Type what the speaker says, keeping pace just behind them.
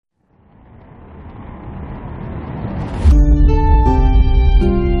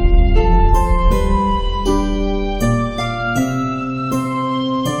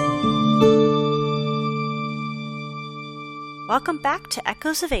Welcome back to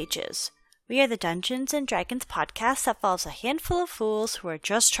Echoes of Ages. We are the Dungeons & Dragons podcast that follows a handful of fools who are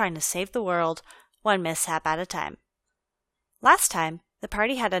just trying to save the world, one mishap at a time. Last time, the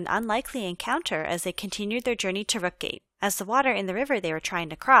party had an unlikely encounter as they continued their journey to Rookgate, as the water in the river they were trying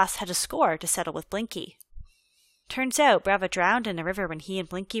to cross had a score to settle with Blinky. Turns out Brava drowned in a river when he and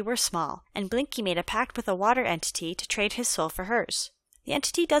Blinky were small, and Blinky made a pact with a water entity to trade his soul for hers. The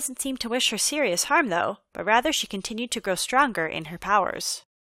entity doesn't seem to wish her serious harm, though, but rather she continued to grow stronger in her powers.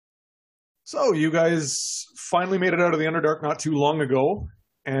 So, you guys finally made it out of the Underdark not too long ago,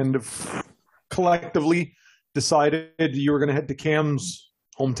 and collectively decided you were going to head to Cam's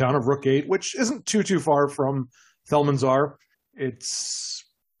hometown of Rookgate, which isn't too far from Thelmanzar. It's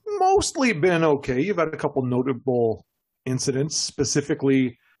mostly been okay. You've had a couple notable incidents,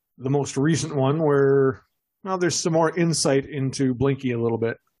 specifically the most recent one where, well, there's some more insight into Blinky a little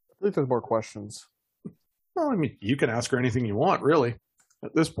bit. I think there's more questions. Well, I mean, you can ask her anything you want, really,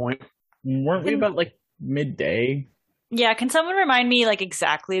 at this point. Weren't we about, midday? Yeah, can someone remind me,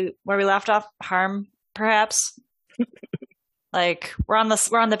 exactly where we left off? Harm, perhaps? We're on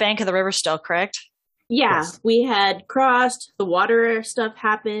the bank of the river still, correct? Yeah, Yes. We had crossed, the water stuff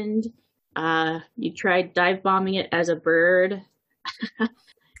happened, you tried dive bombing it as a bird.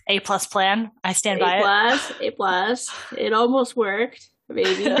 A+ plan. I stand A by it. plus, A plus. It almost worked,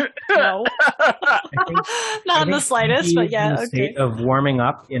 maybe. No. Not in the slightest, but yeah, in the okay. state of warming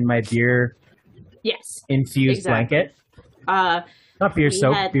up in my beer Yes, infused exactly. blanket. Not beer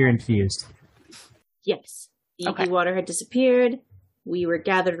soaked, had- beer infused. yes. Okay. The water had disappeared. We were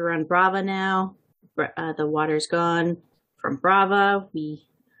gathered around Brava now. The water's gone from Brava.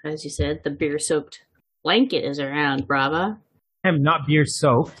 As you said, the beer-soaked blanket is around Brava. I'm not beer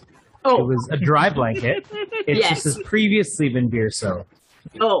soaked. It Oh, was a dry blanket. It Yes. just has previously been beer soaked,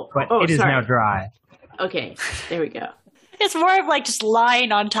 but it is sorry. now dry. Okay, there we go. It's more of just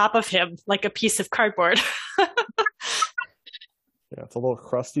lying on top of him, like a piece of cardboard. Yeah, it's a little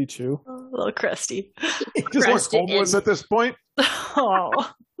crusty too. A little crusty. Just like Crusted homeless in- at this point. Oh.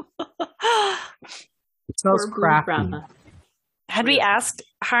 It smells Poor crafty. Brava. Had we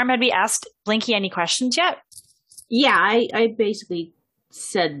asked Blinky any questions yet? Yeah, I basically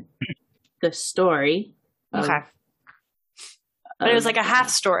said the story. Okay. But it was like a half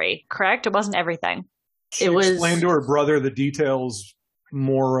story, correct? It wasn't everything. She It was- explained to her brother the details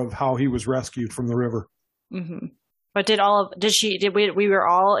more of how he was rescued from the river. Mm-hmm. But we were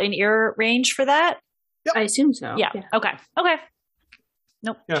all in ear range for that? I assume so. Yeah. Okay.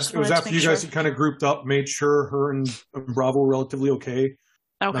 Nope. Yeah, just it was wanted to after make you guys sure. had kind of grouped up, made sure her and Bravo were relatively okay.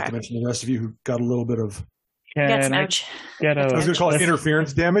 Not to Okay. mention the rest of you who got a little bit of, Got some Can I ouch. get I was going to call it a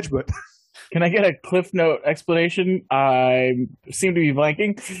interference damage, but Can I get a Cliff Note explanation? I seem to be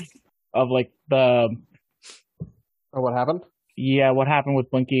blanking of Oh, what happened? what happened with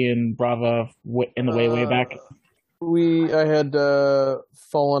Blinky and Brava in the way back. I had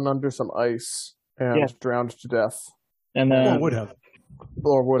fallen under some ice and Yeah. drowned to death, And well, then it would have.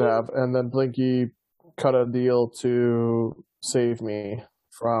 or would have, and then Blinky cut a deal to save me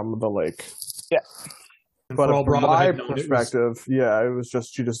from the lake. And But for all from Bravo my had known, it was- perspective,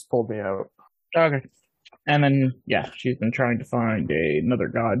 she just pulled me out. okay, and then she's been trying to find another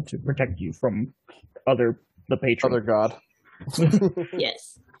god to protect you from the patron. Other god.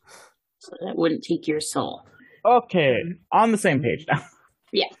 Yes. So that wouldn't take your soul. Okay, on the same page now.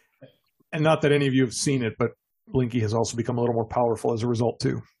 and not that any of you have seen it, but Blinky has also become a little more powerful as a result,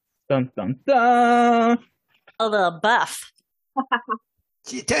 too. Dun dun dun. A little buff.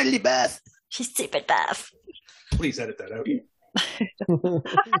 She's totally buff. She's super buff. Please edit that out.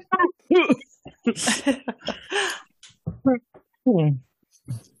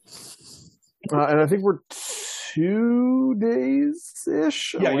 And I think we're 2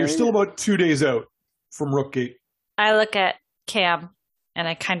 days-ish Yeah, away. you're still about 2 days out from Rookgate. I look at Cam and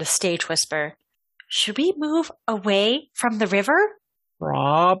I kind of stage whisper, should we move away from the river?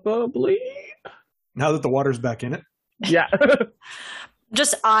 Probably. Now that the water's back in it. Yeah.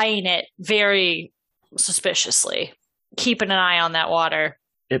 Just eyeing it very suspiciously. Keeping an eye on that water.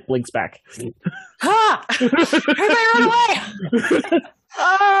 It blinks back. Ah! Everybody run away!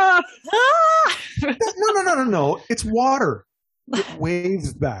 Ah! Ah! No. It's water. It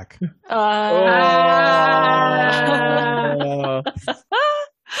waves back. Oh.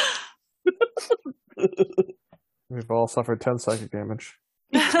 We've all suffered 10 psychic damage.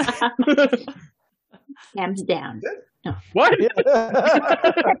 Cam's down. What?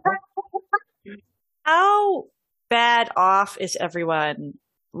 How bad off is everyone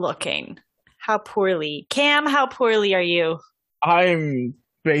looking? How poorly? Cam, how poorly are you? I'm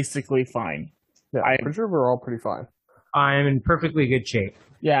basically fine. Yeah, I- I'm pretty sure we're all pretty fine. I'm in perfectly good shape.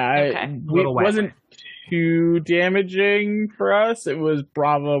 Yeah, Okay. it Little wet. wasn't too damaging for us. It was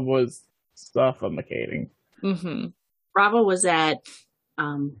Brava was suffocating. Mm-hmm. Bravo was at,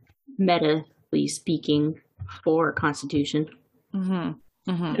 medically speaking, 4 Constitution.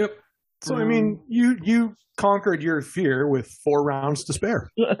 Mm-hmm. Mm-hmm. Yep. So I mean, you conquered your fear with 4 rounds to spare.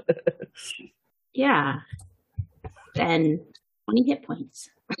 Yeah. And 20 hit points.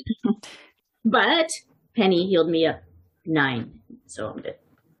 But Penny healed me up 9, so I'm good.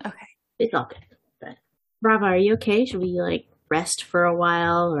 Okay. It's all good. But Brava, are you okay? Should we rest for a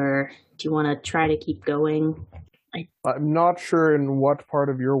while, or do you want to try to keep going? I'm not sure in what part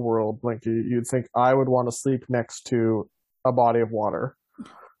of your world, Blinky, you'd think I would want to sleep next to a body of water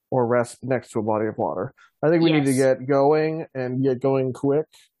or rest next to a body of water. I think we need to get going and get going quick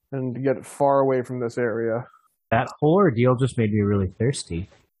and get far away from this area. That whole ordeal just made me really thirsty.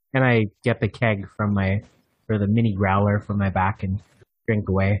 Can I get the keg or the mini growler from my back and drink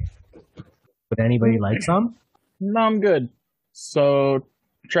away? Would anybody like some? No, I'm good. So,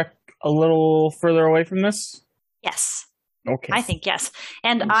 trek a little further away from this? Yes. Okay. I think yes.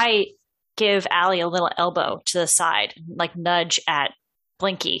 And I give Allie a little elbow to the side, nudge at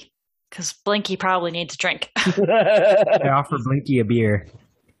Blinky, because Blinky probably needs a drink. I offer Blinky a beer.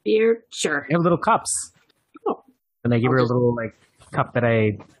 Beer? Sure. I have little cups. Oh. And I give her a little cup that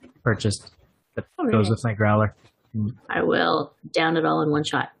I purchased that goes with my growler. I will down it all in one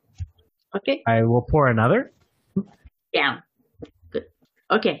shot. Okay. I will pour another. Down. Good.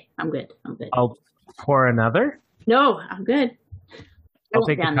 Okay. I'm good. I'll pour another. No, I'm good. I'll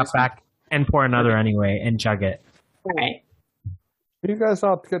take the cup back and pour another anyway and chug it. All right. You guys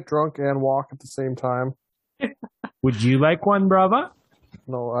not get drunk and walk at the same time? Would you like one, Brava?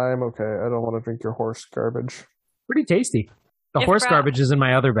 No, I'm okay. I don't want to drink your horse garbage. Pretty tasty. The If horse garbage is in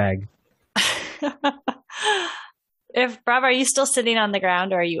my other bag. If Brava, are you still sitting on the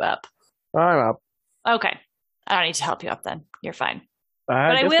ground or are you up? I'm up. Okay. I don't need to help you up then. You're fine. But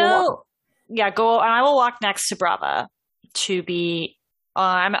I will, go, and I will walk next to Brava to be,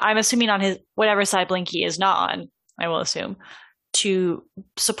 I'm assuming on his, whatever side Blinky is not on, I will assume, to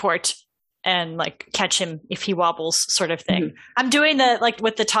support and catch him if he wobbles sort of thing. Mm-hmm. I'm doing the,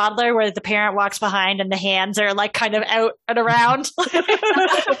 with the toddler where the parent walks behind and the hands are kind of out and around,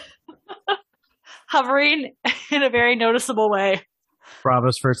 hovering in a very noticeable way.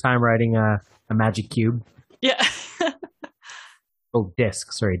 Bravo's first time riding a magic cube. Yeah. Oh,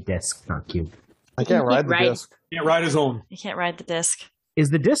 disc. Sorry, disc, not cube. I can't ride the disc. Can't ride his own. You can't ride the disc. Is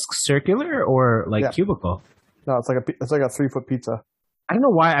the disc circular or cubical? No, it's like a 3-foot pizza. I don't know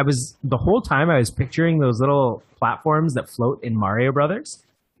why the whole time I was picturing those little platforms that float in Mario Brothers.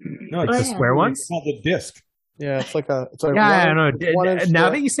 No, the square ones. It's called the disc. Yeah, it's like I don't know. Now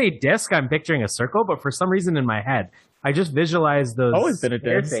that you say disc, I'm picturing a circle, but for some reason in my head, I just visualized those always been a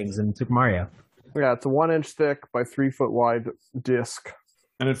disc things in Super Mario. Yeah, it's a 1-inch thick by 3-foot wide disc.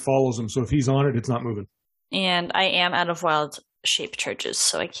 And it follows him, so if he's on it, it's not moving. And I am out of wild shape charges,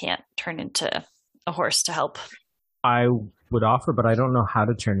 so I can't turn into a horse to help. I would offer, but I don't know how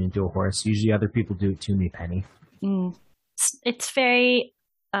to turn into a horse. Usually other people do it to me, Penny. It's very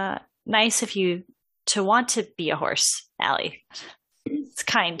nice of you to want to be a horse, Allie. It's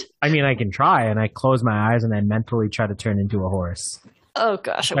kind. I mean, I can try, and I close my eyes and I mentally try to turn into a horse. Oh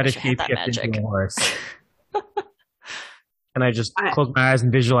gosh, I wish I had that magic. Into a horse. And I just close my eyes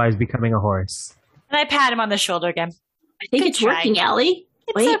and visualize becoming a horse. And I pat him on the shoulder again. I think it's working, Allie.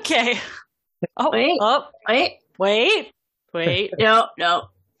 It's okay. Oh, wait. No,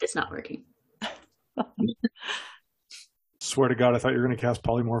 it's not working. Swear to God, I thought you were going to cast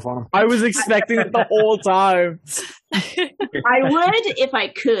polymorph on him. I was expecting it the whole time. I would if I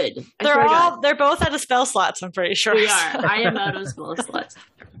could. They're both out of spell slots, I'm pretty sure. We are. I am out of spell slots.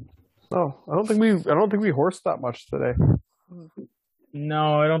 Oh, I don't think we horsed that much today.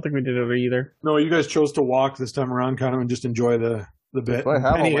 No, I don't think we did it either. No, you guys chose to walk this time around, kind of, and just enjoy the bit.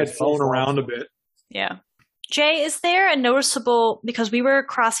 Penny had flown around a bit. Yeah. Jay, is there a noticeable, because we were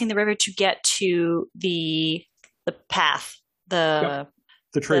crossing the river to get to the path, the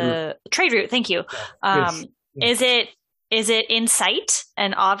trade route. Thank you. Is it in sight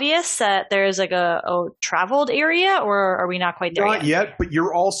and obvious that there's a traveled area, or are we not quite there yet? Not yet, but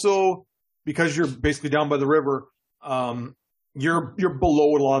you're also, because you're basically down by the river, you're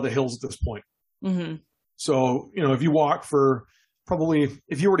below a lot of the hills at this point. Mm-hmm. So, if you walk for probably,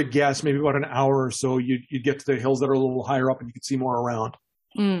 if you were to guess, maybe about an hour or so, you'd get to the hills that are a little higher up and you could see more around.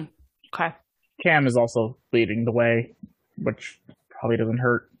 Okay. Cam is also leading the way, which probably doesn't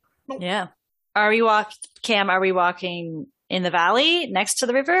hurt. Yeah. Cam, are we walking in the valley next to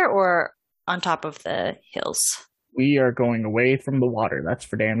the river or on top of the hills? We are going away from the water. That's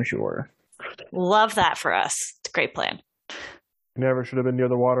for damn sure. Love that for us. It's a great plan. Never should have been near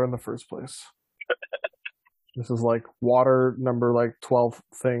the water in the first place. This is like water number 12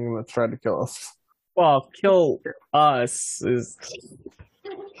 thing that's trying to kill us. Well, kill us is...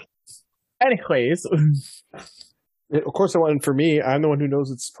 Anyways. Of course, it wasn't for me. I'm the one who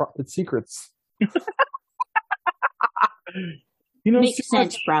knows its secrets. Makes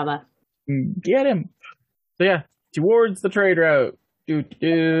sense, Brava. Get him. So yeah, towards the trade route.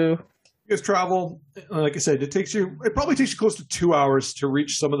 You guys travel, like I said, it probably takes you close to 2 hours to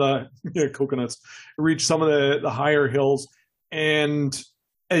reach some of the coconuts, reach some of the higher hills. And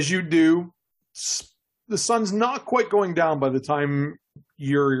as you do, the sun's not quite going down by the time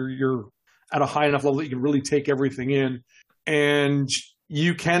you're at a high enough level that you can really take everything in. And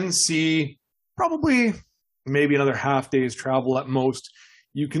you can see probably maybe another half day's travel at most.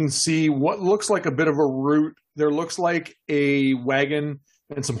 You can see what looks like a bit of a route. There looks like a wagon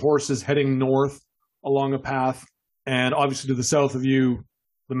and some horses heading north along a path. And obviously to the south of you,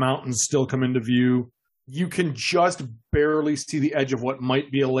 the mountains still come into view. You can just barely see the edge of what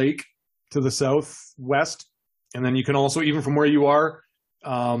might be a lake to the southwest. And then you can also, even from where you are,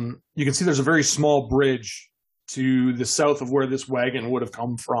 you can see there's a very small bridge to the south of where this wagon would have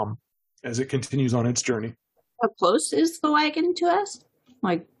come from as it continues on its journey. How close is the wagon to us?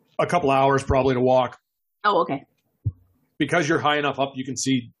 Like a couple hours probably to walk. Oh, okay. Because you're high enough up, you can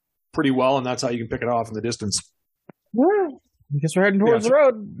see pretty well, and that's how you can pick it off in the distance. Well, I guess we're heading towards the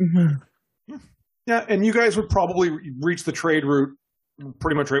road. Yeah, and you guys would probably reach the trade route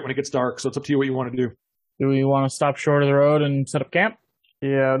pretty much right when it gets dark, so it's up to you what you want to do. Do we want to stop short of the road and set up camp?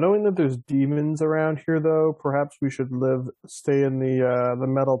 Yeah, knowing that there's demons around here, though, perhaps we should stay in the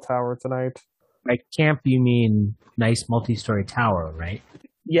metal tower tonight. By camp, you mean nice multi-story tower, right?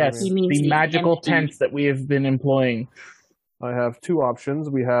 Yes, the magical tents that we have been employing. I have two options.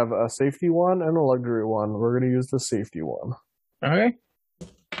 We have a safety one and a luxury one. We're going to use the safety one. Okay.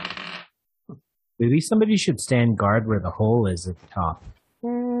 Maybe somebody should stand guard where the hole is at the top.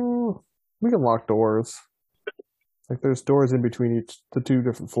 We can lock doors. There's doors in between the two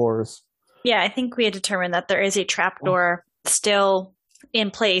different floors. Yeah, I think we had determined that there is a trapdoor still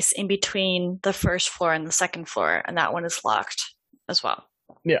in place in between the first floor and the second floor, and that one is locked as well.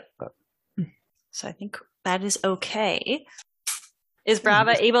 Yeah. So I think that is okay. Is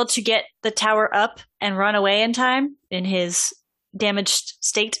Brava able to get the tower up and run away in time in his damaged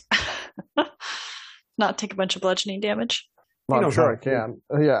state? Not take a bunch of bludgeoning damage? Well, I'm sure I can.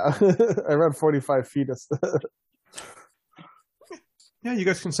 Yeah. I read 45 feet. Yeah, you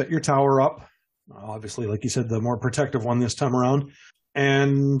guys can set your tower up. Obviously, like you said, the more protective one this time around.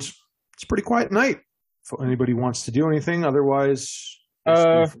 And it's a pretty quiet night. If anybody wants to do anything, otherwise...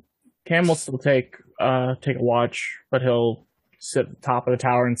 Cam will still take a watch, but he'll sit at the top of the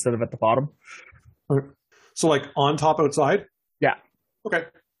tower instead of at the bottom. Okay. So, like, on top outside? Yeah. Okay.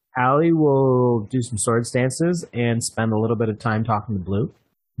 Allie will do some sword stances and spend a little bit of time talking to Blue.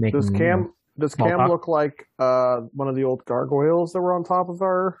 Does Cam look like one of the old gargoyles that were on top of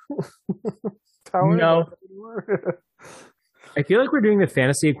our tower? No. I feel like we're doing the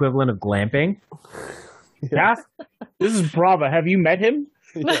fantasy equivalent of glamping. Yeah. This is Brava. Have you met him?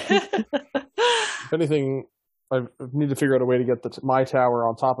 Yeah. If anything, I need to figure out a way to get my tower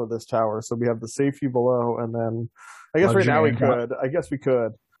on top of this tower, so we have the safety below, and then I guess right now we could. I guess we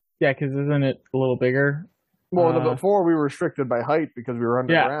could. Yeah, because isn't it a little bigger? Well, before we were restricted by height because we were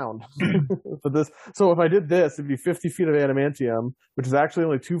underground. Yeah. So if I did this, it'd be 50 feet of adamantium, which is actually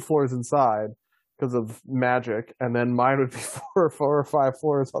only 2 floors inside because of magic, and then mine would be four or five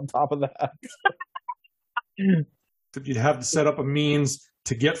floors on top of that. You'd have to set up a means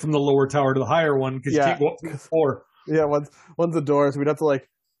to get from the lower tower to the higher one because you can't go up to the floor. Yeah, once the doors, we'd have to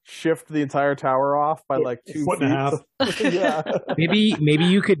shift the entire tower off by 2 foot and a half. Yeah. Maybe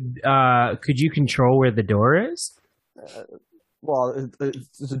you could you control where the door is? Well,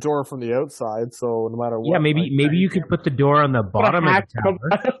 it's a door from the outside, so no matter what. Yeah, maybe you could put the door on the bottom of the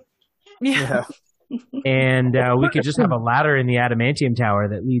tower. Yeah. And we could just have a ladder in the adamantium tower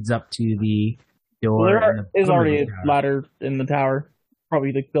that leads up to the door. There is already a ladder in the tower,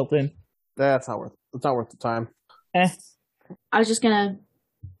 probably built in. That's not worth. It's not worth the time. I was just gonna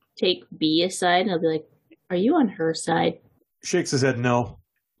take B aside, and I'll be like, "Are you on her side?" Shakes his head no.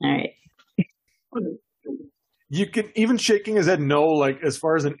 All right. You can, even shaking his head no, as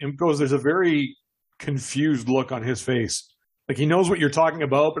far as an imp goes, there's a very confused look on his face. He knows what you're talking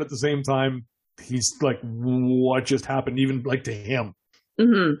about, but at the same time, he's like, what just happened, even to him?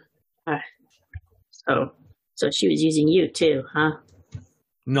 Mm-hmm. So she was using you too, huh?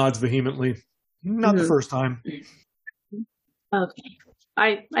 Nods vehemently. Not the first time. Okay.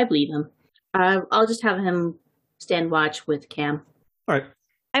 I believe him. I'll just have him stand watch with Cam. All right.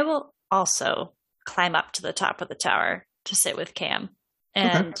 I will also climb up to the top of the tower to sit with Cam.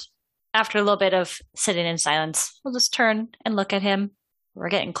 And after a little bit of sitting in silence, we'll just turn and look at him. We're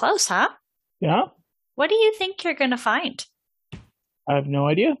getting close, huh? Yeah? What do you think you're going to find? I have no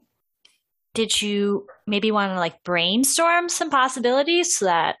idea. Did you maybe want to brainstorm some possibilities so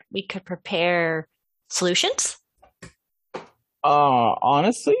that we could prepare solutions?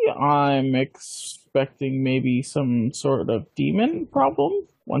 Honestly, I'm expecting maybe some sort of demon problem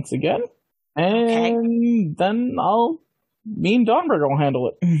once again. And then me and Donberg will handle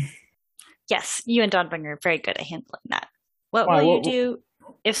it. Yes, you and Dawnbringer are very good at handling that. What will you do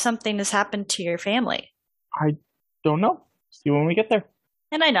if something has happened to your family? I don't know. See when we get there.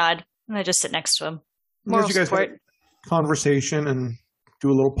 And I nod, and I just sit next to him. As you guys have a conversation and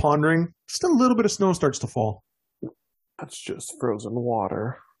do a little pondering, just a little bit of snow starts to fall. That's just frozen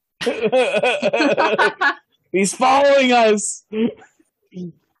water. He's following us.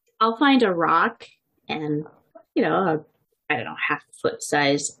 I'll find a rock and, I don't know, half a foot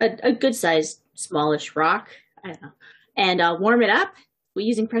size, a good size, smallish rock. I don't know. And I'll warm it up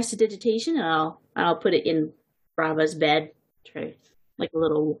using prestidigitation, and I'll put it in Brava's bed, like a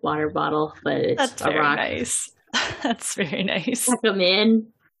little water bottle, but it's That's a very rock. nice. That's very nice. Tuck them in,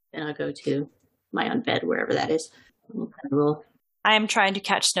 then I'll go to my own bed, wherever that is. I am trying to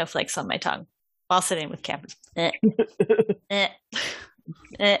catch snowflakes on my tongue while sitting with campers.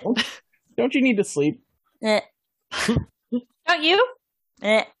 Don't you need to sleep? Don't you?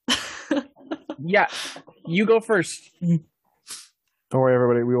 Yeah, you go first. Don't worry,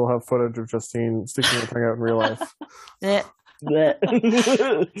 everybody. We will have footage of Justine sticking her tongue out in real life.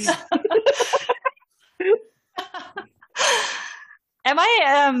 Am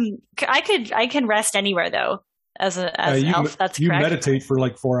I? I can rest anywhere though. As an elf, that's you correct. You meditate for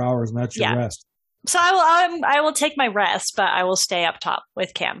 4 hours, and that's your rest. So I will take my rest, but I will stay up top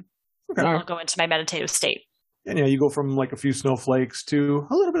with Cam. Okay. I'll go into my meditative state. And you go from a few snowflakes to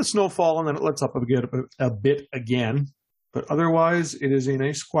a little bit of snowfall, and then it lets up a bit again. But otherwise, it is a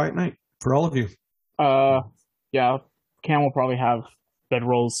nice, quiet night for all of you. Yeah, Cam will probably have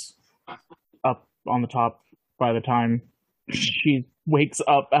bedrolls up on the top by the time she wakes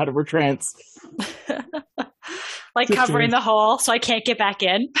up out of her trance. Covering the hole so I can't get back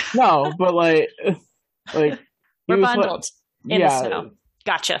in. No, but we're bundled in the snow.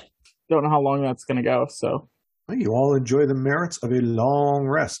 Gotcha. Don't know how long that's going to go, so. You all enjoy the merits of a long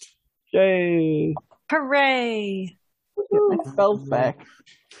rest. Yay! Hooray! Get my spells back.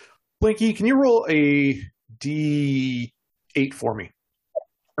 Blinky, can you roll a D8 for me?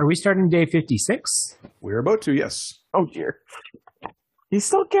 Are we starting day 56? We're about to, yes. Oh, dear. He's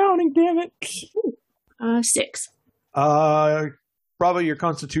still counting, damn it. 6. Bravo, your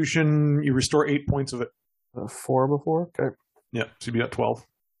constitution, you restore 8 points of it. 4 before? Okay. Yeah, so you'd be at 12.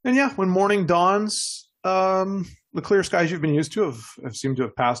 And when morning dawns, the clear skies you've been used to have seemed to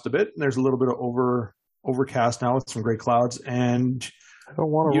have passed a bit. And there's a little bit of overcast now with some gray clouds. And I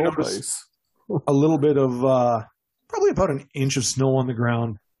don't want to roll dice. A little bit of, probably about an inch of snow on the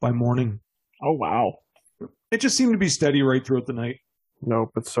ground by morning. Oh, wow. It just seemed to be steady right throughout the night.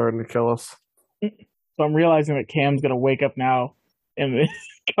 Nope, it's starting to kill us. So I'm realizing that Cam's going to wake up now and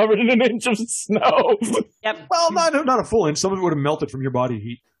covered in an inch of snow. Yep. Well, not a full inch. Some of it would have melted from your body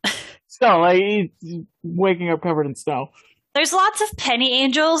heat. Still, he's waking up covered in snow. There's lots of penny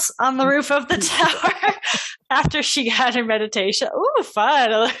angels on the roof of the tower after she had her meditation. Ooh,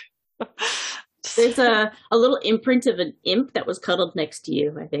 fun. There's a little imprint of an imp that was cuddled next to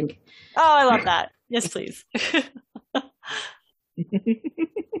you, I think. Oh, I love that. Yes, please.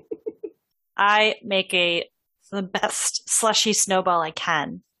 I make the best slushy snowball I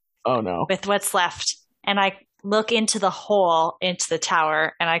can. Oh, no. With what's left. And I look into the hole into the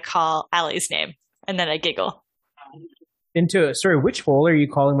tower and I call Allie's name. And then I giggle. Which hole are you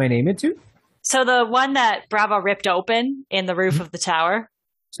calling my name into? So the one that Bravo ripped open in the roof of the tower.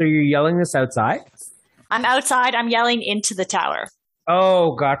 So you're yelling this outside? I'm outside. I'm yelling into the tower.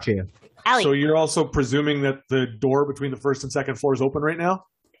 Oh, gotcha. Allie. So you're also presuming that the door between the first and second floor is open right now?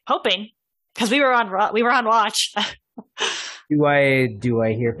 Hoping. Because we were on watch. Do I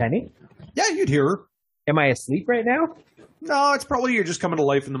hear Penny? Yeah, you'd hear her. Am I asleep right now? No, it's probably you're just coming to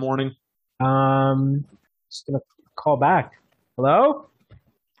life in the morning. Just gonna call back. Hello?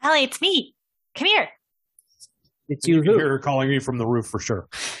 Allie, it's me. Come here. It's you can who? hear her calling me from the roof for sure.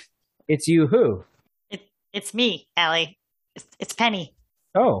 It's you who? It's me, Allie. It's Penny.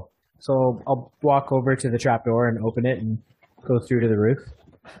 Oh, so I'll walk over to the trapdoor and open it and go through to the roof.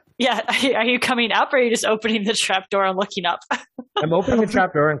 Yeah, are you coming up or are you just opening the trapdoor and looking up? I'm opening the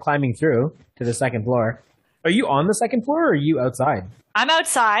trapdoor and climbing through to the second floor. Are you on the second floor or are you outside? I'm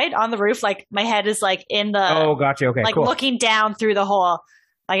outside on the roof. Like my head is like in the. Oh, gotcha. Okay, like cool. looking down through the hole.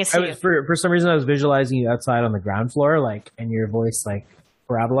 I can see. For some reason, I was visualizing you outside on the ground floor, like, and your voice like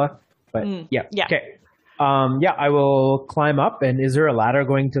parabola. But yeah. Okay. I will climb up. And is there a ladder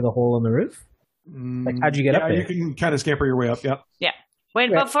going to the hole in the roof? Like, how'd you get up there? You can kind of scamper your way up. Yeah. Yeah.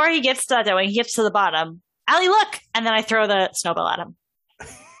 Before he gets to that, when he gets to the bottom, Allie, look, and then I throw the snowball at him.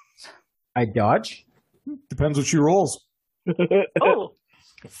 I dodge. Depends what she rolls. Oh,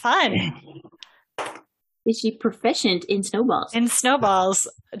 fun. Is she proficient in snowballs? In snowballs.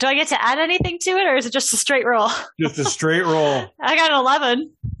 Do I get to add anything to it, or is it just a straight roll? Just a straight roll. I got an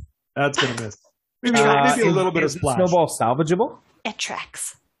 11. That's going to miss. Maybe a little bit of splash. Snowball salvageable? It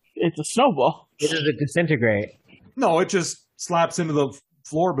tracks. It's a snowball. Does it disintegrate? No, it just slaps into the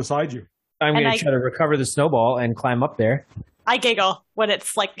floor beside you. I'm going to try to recover the snowball and climb up there. I giggle when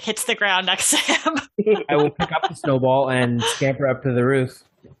it's like hits the ground next to him. I will pick up the snowball and scamper up to the roof.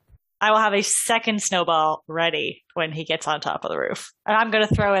 I will have a second snowball ready when he gets on top of the roof. And I'm going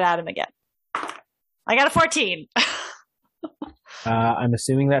to throw it at him again. I got a 14. I'm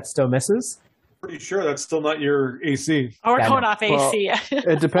assuming that still misses. Pretty sure that's still not your AC. Oh, we're going off AC. Well,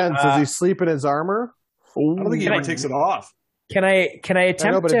 it depends. Does he sleep in his armor? I don't think he ever takes it off. Can I attempt I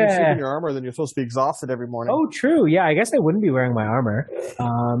know, but to... if you sleep in your armor, then you're supposed to be exhausted every morning. Oh, true. Yeah, I guess I wouldn't be wearing my armor.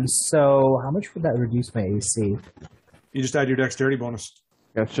 So how much would that reduce my AC? You just add your dexterity bonus.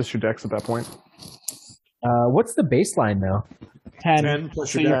 Yeah, it's just your dex at that point. What's the baseline, though? 10.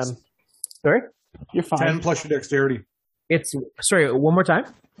 Plus your dex. Sorry? You're fine. 10 plus your dexterity. It's... Sorry, one more time?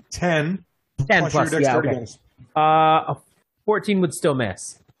 10 plus your dexterity bonus. A 14 would still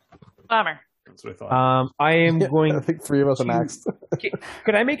miss. Bummer. That's what I thought. I am going... I think 3 of us are maxed.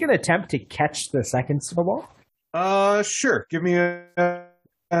 Could I make an attempt to catch the second snowball? Sure. Give me a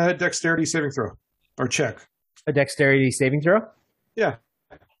dexterity saving throw. Or check. A dexterity saving throw? Yeah.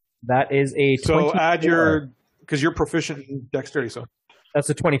 That is a 24. So add your... Because you're proficient in dexterity, so... That's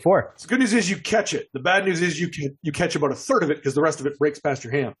a 24. So the good news is you catch it. The bad news is you catch about a third of it because the rest of it breaks past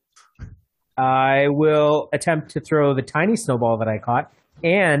your hand. I will attempt to throw the tiny snowball that I caught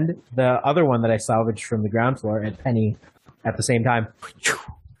and the other one that I salvaged from the ground floor at Penny at the same time.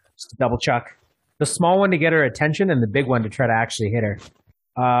 Just a double chuck. The small one to get her attention and the big one to try to actually hit her.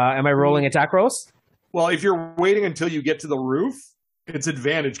 Am I rolling attack rolls? Well, if you're waiting until you get to the roof, it's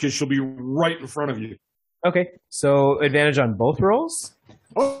advantage because she'll be right in front of you. Okay, so advantage on both rolls?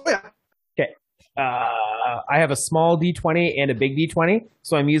 Oh, yeah. Okay. I have a small D20 and a big D20,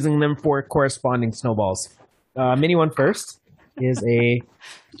 so I'm using them for corresponding snowballs. Mini one first is a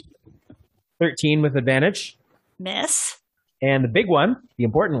 13 with advantage. Miss. And the big one, the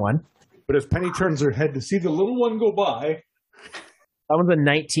important one. But if Penny turns her head to see the little one go by... That one's a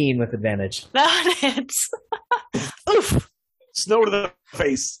 19 with advantage. That hits. Oof. Snow to the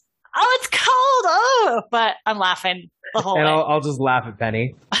face. Oh, it's cold. Oh, but I'm laughing the whole and way. I'll just laugh at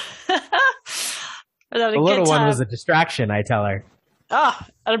Penny. The little one was a distraction, I tell her. Oh,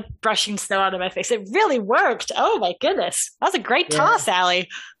 I'm brushing snow out of my face. It really worked. Oh my goodness. That was a great toss, Allie.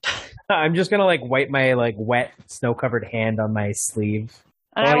 I'm just gonna wipe my wet snow covered hand on my sleeve.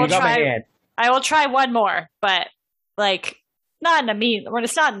 And I will try one more, but not in a mean. Well,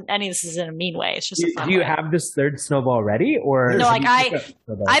 it's not any. This is in a mean way. It's just. Do you have this third snowball ready, or no?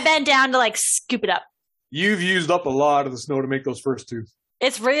 I bend down to scoop it up. You've used up a lot of the snow to make those first two.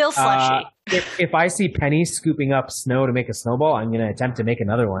 It's real slushy. If I see Penny scooping up snow to make a snowball, I'm going to attempt to make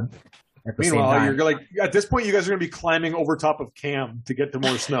another one. Meanwhile, you're at this point, you guys are going to be climbing over top of Cam to get to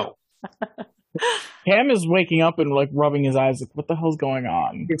more snow. Cam is waking up and rubbing his eyes. What the hell's going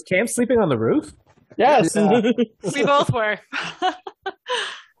on? Is Cam sleeping on the roof? Yes. Yeah. We both were.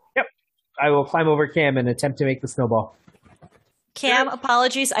 Yep. I will climb over Cam and attempt to make the snowball. Cam,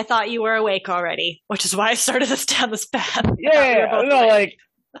 apologies. I thought you were awake already, which is why I started us down this path. Yeah,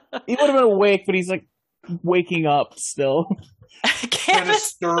 he would have been awake, but he's waking up still. Kind of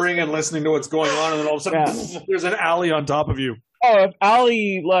stirring and listening to what's going on, and then all of a sudden, there's an Allie on top of you. Oh, if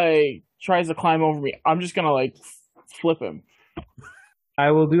Allie tries to climb over me, I'm just gonna flip him.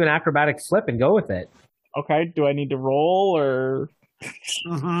 I will do an acrobatic flip and go with it. Okay. Do I need to roll or?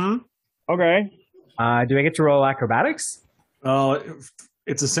 Mm-hmm. Okay. Do I get to roll acrobatics?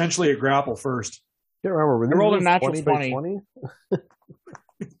 It's essentially a grapple first. I can't remember. I rolled a natural 20.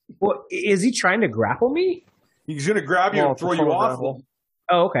 Well, is he trying to grapple me? He's going to grab you and throw you off.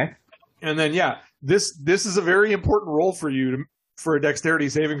 Oh, okay. And then, this is a very important roll for you for a dexterity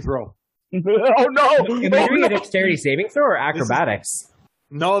saving throw. Oh no! Am I doing a dexterity saving throw or acrobatics?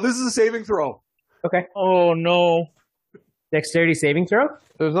 No, this is a saving throw. Okay. Oh, no. Dexterity saving throw?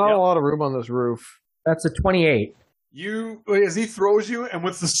 There's not a lot of room on this roof. That's a 28. As he throws you, and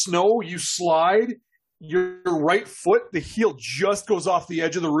with the snow, you slide. Your right foot, the heel just goes off the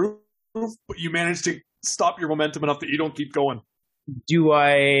edge of the roof, but you manage to stop your momentum enough that you don't keep going.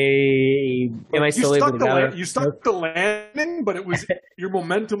 Am I still able to gather? You stuck the landing, but it was your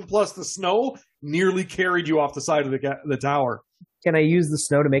momentum plus the snow nearly carried you off the side of the tower. Can I use the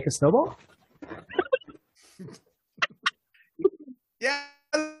snow to make a snowball? Yeah,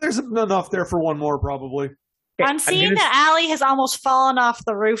 there's enough there for one more, probably. Okay, I'm seeing that Allie has almost fallen off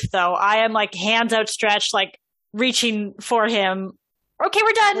the roof, though. I am like hands outstretched, like reaching for him. Okay,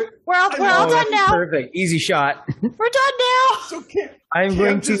 we're done. We're all done now. Perfect. Easy shot. We're done now. So I'm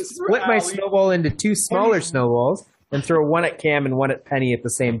going to split my snowball into two smaller snowballs and throw one at Cam and one at Penny at the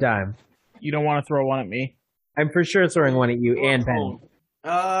same time. You don't want to throw one at me. I'm for sure throwing one at you and Penny.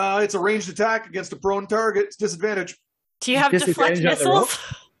 It's a ranged attack against a prone target. It's disadvantage. Do you have deflect missiles?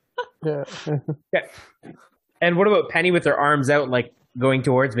 Yeah. Okay. And what about Penny with her arms out, like going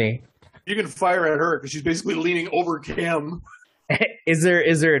towards me? You can fire at her because she's basically leaning over Cam. Is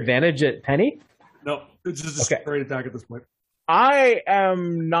there advantage at Penny? No, it's just a straight attack at this point. I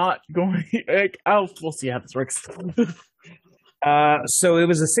am not going. We'll see how this works. So it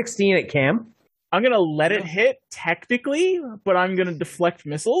was a 16 at Cam. I'm gonna let it hit technically, but I'm gonna deflect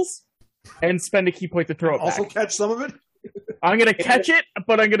missiles and spend a key point to throw it also back. Catch some of it. I'm gonna catch it,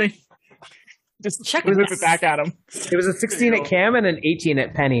 but I'm gonna just whip it back at him. It was a 16 at Cam and an 18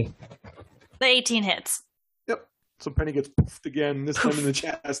 at Penny. The 18 hits. Yep. So Penny gets poofed again, this time in the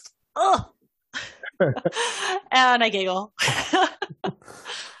chest. Ugh. And I giggle.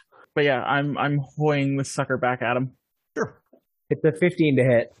 But yeah, I'm hoying this sucker back at him. Sure. It's a 15 to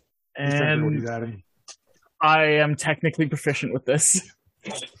hit. And I am technically proficient with this.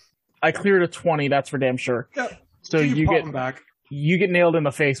 I cleared a 20, that's for damn sure. Yep. So you get back. You get nailed in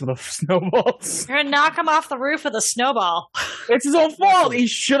the face with a snowball. You're gonna knock him off the roof with a snowball. It's his own fault. He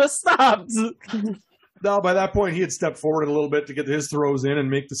should have stopped. No, by that point, he had stepped forward a little bit to get his throws in and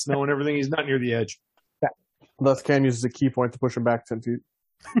make the snow and everything. He's not near the edge. Thus, Cam uses a key point to push him back 10 feet.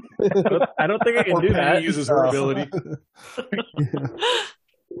 I don't think I can or do Penny that. uses her ability.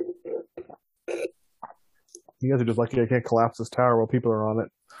 You guys are just lucky I can't collapse this tower while people are on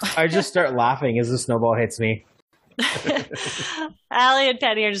it. I just start laughing as the snowball hits me. Allie and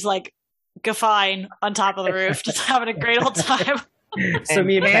Penny are just like guffawing on top of the roof, just having a great old time. So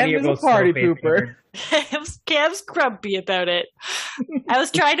me and Penny are both party snow pooper. Cam's grumpy about it. I was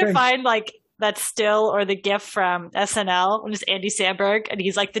trying to find like that still or the gif from SNL when it's Andy Samberg and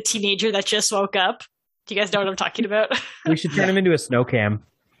he's like the teenager that just woke up. Do you guys know what I'm talking about? We should turn him into a snow cam.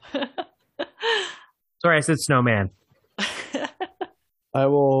 Sorry, I said snowman. I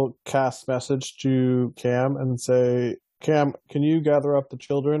will cast message to Cam and say, Cam, can you gather up the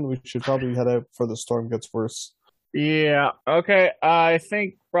children? We should probably head out before the storm gets worse. Yeah, okay. I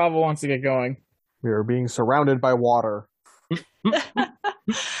think Bravo wants to get going. We are being surrounded by water.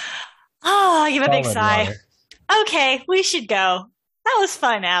 Oh, I give a big Solid sigh. water. Okay, we should go. That was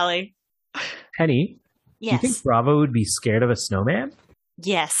fun, Allie. Penny, do you Yes. think Bravo would be scared of a snowman?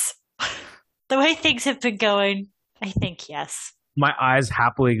 Yes. The way things have been going, I think yes. My eyes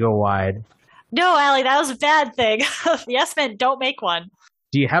happily go wide. No, Allie, that was a bad thing. Yes, men, don't make one.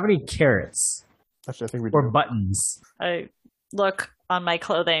 Do you have any carrots Actually, I think we or do. buttons? I look on my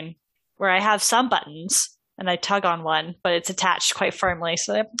clothing where I have some buttons and I tug on one, but it's attached quite firmly.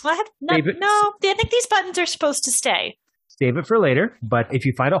 So I have Save it. no, I think these buttons are supposed to stay. Save it for later, but if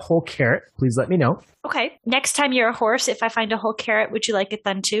you find a whole carrot, please let me know. Okay. Next time you're a horse, if I find a whole carrot, would you like it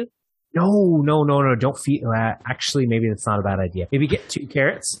then too? No, don't feed that. Actually, maybe that's not a bad idea. Maybe get 2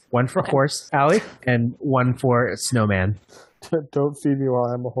 carrots, one for horse, Allie, and one for snowman. Don't feed me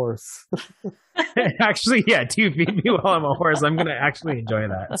while I'm a horse. Actually, yeah, 2 feed me while I'm a horse. I'm going to actually enjoy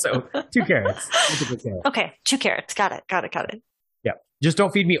that. So 2 carrots. That's a good carrot. Okay, 2 carrots. Got it. Yeah. Just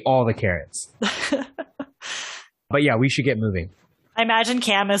don't feed me all the carrots. But yeah, we should get moving. I imagine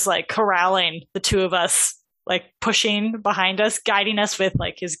Cam is like corralling the two of us, like pushing behind us, guiding us with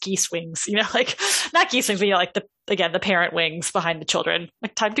like his geese wings, like not geese wings, but like the parent wings behind the children.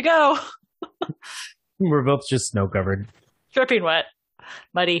 Like, time to go. We're both just snow covered. Dripping wet,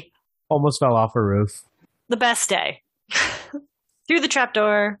 muddy. Almost fell off a roof. The best day. Through the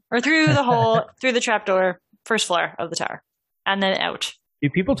trapdoor, or through the hole, through the trapdoor, first floor of the tower, and then out. Do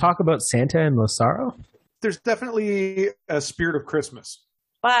people talk about Santa and Losaro? There's definitely a spirit of Christmas.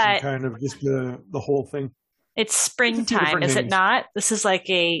 But Kind of just the whole thing. it's springtime, different is it names. not? This is like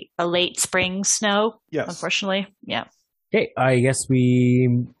a late spring snow, Yes. unfortunately. Yeah. Okay, I guess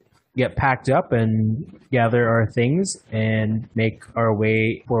we get packed up and gather our things and make our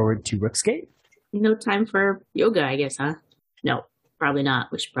way forward to Rooksgate. No time for yoga, I guess, huh? No, probably not.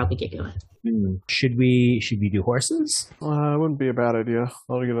 We should probably get going. Should we do horses? It wouldn't be a bad idea.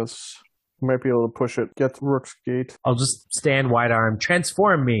 That'll get us. We might be able to push it. Get to Rook's Gate. I'll just stand wide arm.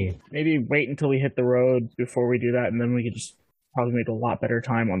 Transform me. Maybe wait until we hit the road before we do that, and then we could just probably make a lot better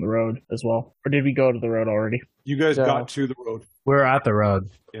time on the road as well. Or did we go to the road already? You guys got to the road. We're at the road.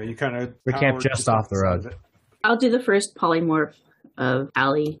 Yeah, you kind of... We camped just off the road. I'll do the first polymorph of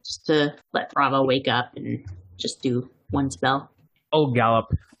Allie just to let Bravo wake up and just do one spell. Oh, Gallop.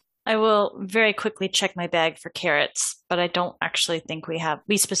 I will very quickly check my bag for carrots, but I don't actually think we have.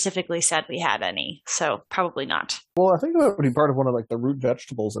 We specifically said we had any, so probably not. Well, I think that would be part of one of like the root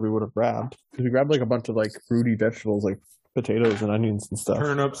vegetables that we would have grabbed. Because we grabbed like a bunch of like rooty vegetables, like potatoes and onions and stuff.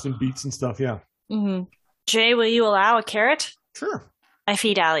 Turnips and beets and stuff, yeah. Mm-hmm. Jay, will you allow a carrot? Sure. I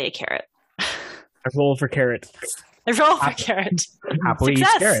feed Allie a carrot. I roll for carrot. I roll for carrot. Happily eat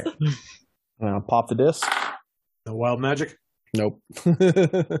carrot. Pop the disc. No wild magic? Nope.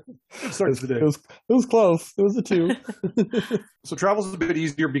 Starts the day. It was close. It was a 2. So travel's a bit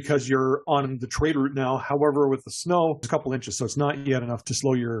easier because you're on the trade route now. However, with the snow, it's a couple inches, so it's not yet enough to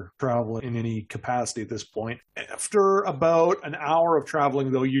slow your travel in any capacity at this point. After about an hour of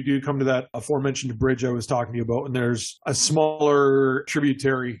traveling, though, you do come to that aforementioned bridge I was talking to you about, and there's a smaller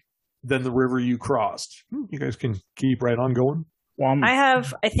tributary than the river you crossed. You guys can keep right on going. I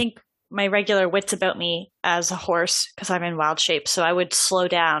have, I think, my regular wits about me as a horse because I'm in wild shape. So I would slow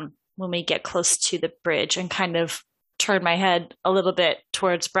down when we get close to the bridge and kind of turn my head a little bit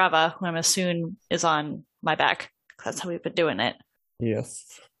towards Brava, who I'm assuming is on my back. That's how we've been doing it. Yes.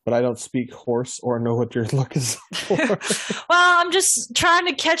 But I don't speak horse or know what your look is for. Well, I'm just trying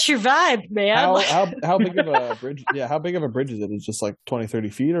to catch your vibe, man. How big of a bridge? Yeah, how big of a bridge is it? Is it just like 20, 30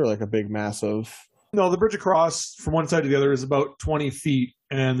 feet or like a big massive? No, the bridge across from one side to the other is about 20 feet,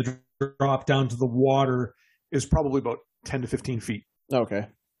 and the drop down to the water is probably about 10 to 15 feet. Okay.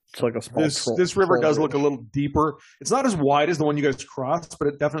 It's like a small This river does look a little deeper. It's not as wide as the one you guys crossed, but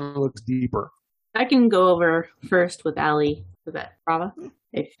it definitely looks deeper. I can go over first with Allie with that Brava.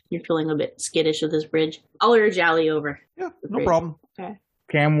 If you're feeling a bit skittish of this bridge, I'll urge Allie over. Yeah, no problem. Okay.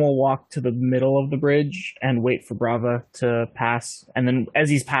 Cam will walk to the middle of the bridge and wait for Brava to pass. And then as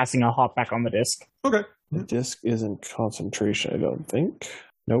he's passing, I'll hop back on the disc. Okay. The disc isn't concentration, I don't think.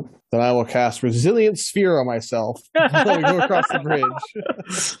 Nope. Then I will cast Resilient Sphere on myself. Let me go across the bridge.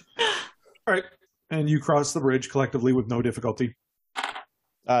 All right. And you cross the bridge collectively with no difficulty.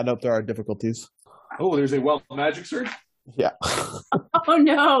 Nope, there are difficulties. Oh, there's a wild magic surge? Yeah. Oh,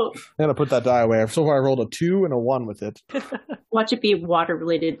 no. I'm going to put that die away. So far, I rolled a 2 and a 1 with it. Watch it be a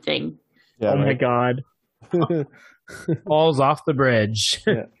water-related thing. Yeah, oh, my God. Falls off the bridge.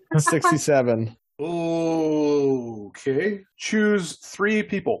 Yeah. 67. Okay. Choose 3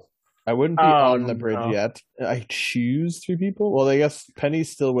 people. I wouldn't be on the bridge yet. I choose 3 people? Well, I guess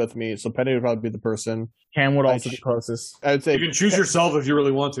Penny's still with me, so Penny would probably be the person. Cam would also be closest. I would say you can choose yourself if you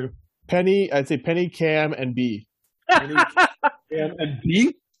really want to. I'd say Penny, Cam, and B. Penny, Cam, and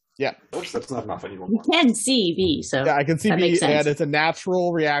B? Yeah. Oops, that's not enough anymore. You can see B, so yeah, I can see that B, makes sense. and it's a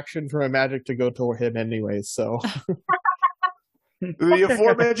natural reaction for my magic to go to him anyways, so... The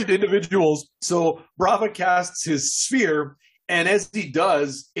aforementioned individuals. So Brava casts his sphere, and as he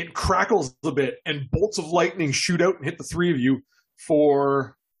does, it crackles a bit, and bolts of lightning shoot out and hit the 3 of you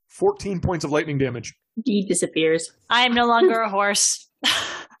for 14 points of lightning damage. D disappears. I am no longer a horse.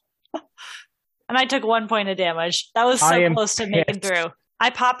 And I took 1 point of damage. That was so close to making through. I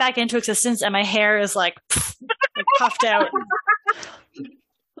pop back into existence, and my hair is like puffed out.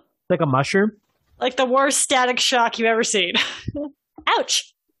 Like a mushroom? Like the worst static shock you've ever seen.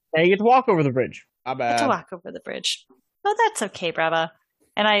 Ouch. Now you get to walk over the bridge. Not I bad. get to walk over the bridge. Oh, that's okay, Brava.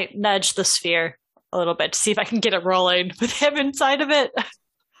 And I nudge the sphere a little bit to see if I can get it rolling with him inside of it.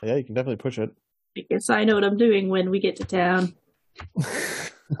 Yeah, you can definitely push it. I guess I know what I'm doing when we get to town.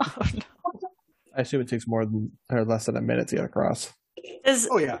 Oh, no. I assume it takes more than or less than a minute to get across. Does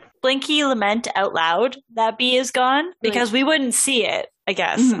Oh, yeah. Blinky lament out loud that bee is gone? Because we wouldn't see it, I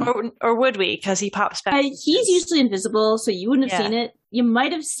guess. Mhm. Or would we? Because he pops back. He's usually invisible, so you wouldn't have Yeah. seen it. You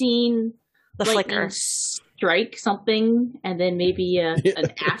might have seen The lightning flicker. strike something, and then maybe an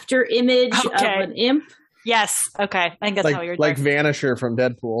after image Okay. of an imp. Yes. Okay. I think that's how you're Like doing. Vanisher from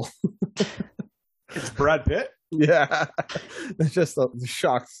Deadpool. It's Brad Pitt. Yeah. It's just a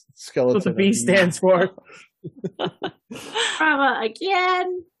shocked skeleton. That's what the B stands for. Brava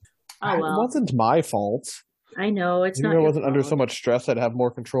again. Oh It well, wasn't my fault. I know it's Maybe not. I your wasn't under fault. so much stress, I'd have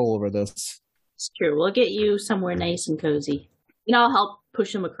more control over this. It's true. We'll get you somewhere nice and cozy. And I'll help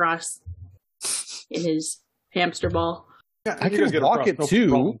push him across in his hamster ball. Yeah, I can walk it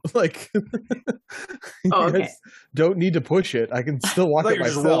too. Like, okay. Don't need to push it. I can still walk it you're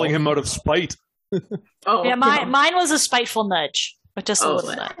myself. just rolling him out of spite. Oh, yeah, mine was a spiteful nudge, but just a little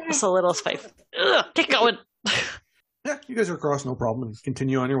bit. Just a little spiteful. Ugh, get going. Yeah, you guys are across, no problem, and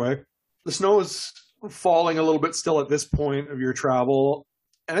continue on your way. The snow is falling a little bit still at this point of your travel,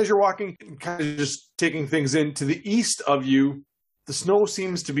 and as you're walking, kind of just taking things in, to the east of you, the snow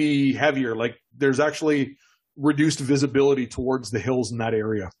seems to be heavier. Like there's actually reduced visibility towards the hills in that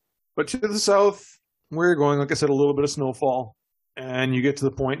area. But to the south, where you're going, like I said, a little bit of snowfall. And you get to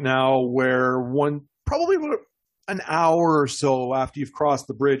the point now where probably about an hour or so after you've crossed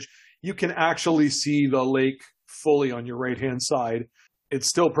the bridge, you can actually see the lake fully on your right-hand side. It's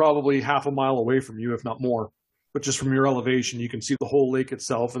still probably half a mile away from you, if not more. But just from your elevation, you can see the whole lake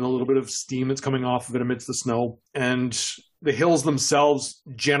itself and a little bit of steam that's coming off of it amidst the snow. And the hills themselves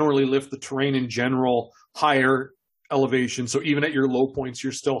generally lift the terrain in general higher elevation. So even at your low points,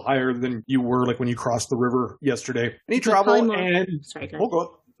 you're still higher than you were like when you crossed the river yesterday. And you travel and... Sorry,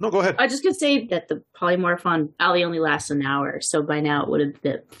 go ahead. I was just going to say that the polymorph on Allie only lasts an hour, so by now it would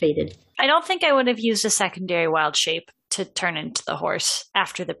have faded. I don't think I would have used a secondary wild shape to turn into the horse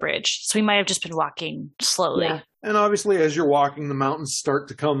after the bridge. So we might have just been walking slowly. Yeah. And obviously, as you're walking, the mountains start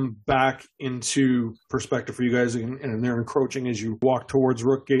to come back into perspective for you guys, and they're encroaching as you walk towards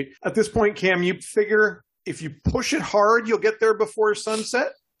Rookgate. At this point, Cam, you figure if you push it hard, you'll get there before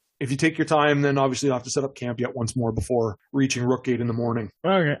sunset. If you take your time, then obviously you'll have to set up camp yet once more before reaching Rookgate in the morning.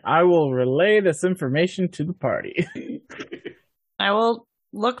 Okay, I will relay this information to the party. I will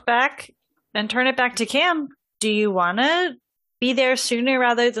look back and turn it back to Cam. Do you want to be there sooner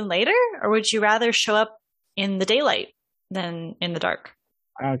rather than later? Or would you rather show up in the daylight than in the dark?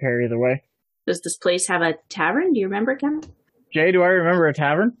 I don't care either way. Does this place have a tavern? Do you remember, Cam? Jay, do I remember a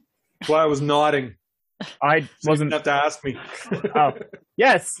tavern? That's why I was nodding. I wasn't... You didn't have to ask me. Oh,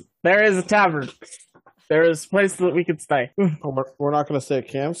 yes, there is a tavern. There is a place that we could stay. We're not going to stay at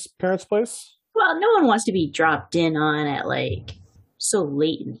Cam's parents' place? Well, no one wants to be dropped in on at, so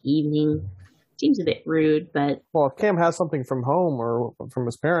late in the evening. Seems a bit rude, but... Well, if Cam has something from home or from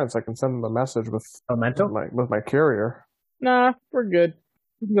his parents, I can send him a message with my carrier. Nah, we're good.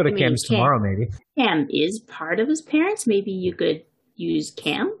 We can go to Cam's tomorrow, maybe. Cam is part of his parents. Maybe you could use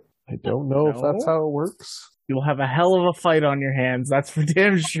Cam? I don't know if that's how it works. You'll have a hell of a fight on your hands, that's for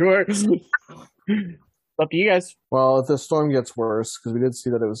damn sure. Up to you guys. Well, if the storm gets worse, because we did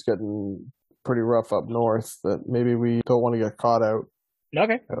see that it was getting pretty rough up north, that maybe we don't want to get caught out.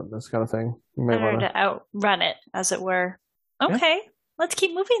 Okay. This kind of thing. You may want to outrun it, as it were. Okay, let's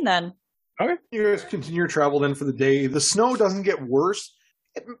keep moving then. Okay. You guys continue your travel then for the day. The snow doesn't get worse.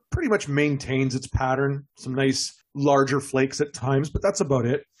 It pretty much maintains its pattern. Some nice larger flakes at times, but that's about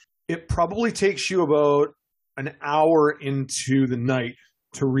it. It probably takes you about an hour into the night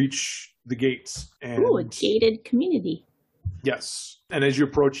to reach the gates. And ooh, a gated community. Yes. And as you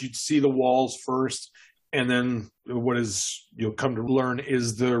approach, you see the walls first, and then what is you'll come to learn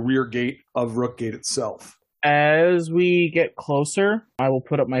is the rear gate of Rookgate itself. As we get closer, I will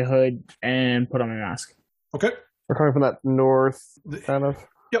put up my hood and put on my mask. Okay. We're coming from that north kind of?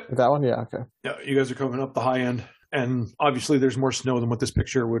 Yep. That one? Yeah, okay. Yeah, you guys are coming up the high end. And obviously there's more snow than what this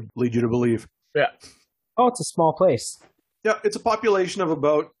picture would lead you to believe. Yeah. Oh, it's a small place. Yeah, it's a population of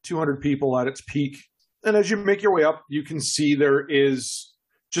about 200 people at its peak. And as you make your way up, you can see there is,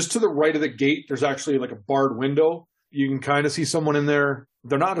 just to the right of the gate, there's actually like a barred window. You can kind of see someone in there.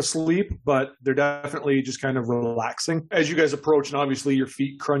 They're not asleep, but they're definitely just kind of relaxing. As you guys approach, and obviously your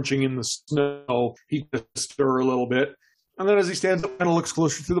feet crunching in the snow, he just stir a little bit. And then as he stands up and looks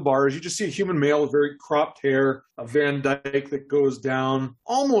closer to the bars, you just see a human male with very cropped hair, a Van Dyke that goes down,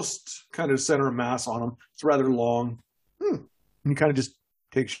 almost kind of center of mass on him. It's rather long. And he kind of just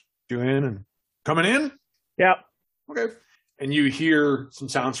takes you in and coming in? Yeah. Okay. And you hear some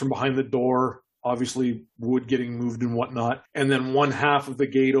sounds from behind the door, obviously wood getting moved and whatnot. And then one half of the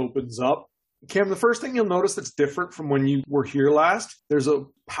gate opens up. Cam, the first thing you'll notice that's different from when you were here last, there's a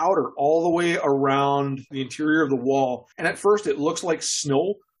powder all the way around the interior of the wall. And at first it looks like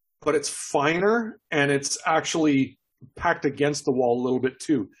snow, but it's finer and it's actually packed against the wall a little bit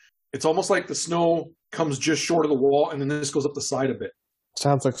too. It's almost like the snow comes just short of the wall and then this goes up the side a bit.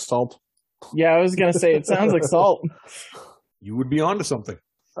 Sounds like salt. Yeah, I was going to say, it sounds like salt. You would be onto something.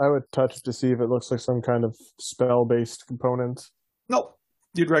 I would touch to see if it looks like some kind of spell-based component. No,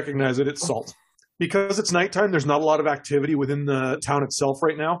 you'd recognize it. It's salt. Because it's nighttime, there's not a lot of activity within the town itself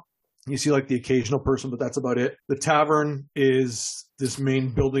right now. You see like the occasional person, but that's about it. The tavern is this main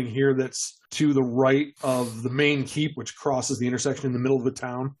building here that's to the right of the main keep, which crosses the intersection in the middle of the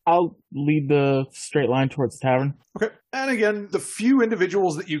town. I'll lead the straight line towards the tavern. Okay. And again, the few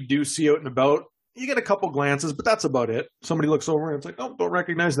individuals that you do see out and about, you get a couple glances, but that's about it. Somebody looks over and it's like, oh, don't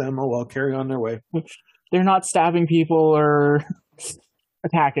recognize them. Oh, well, carry on their way. They're not stabbing people or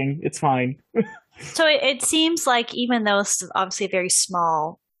attacking. It's fine. So it seems like even though it's obviously a very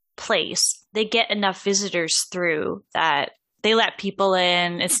small place, they get enough visitors through that they let people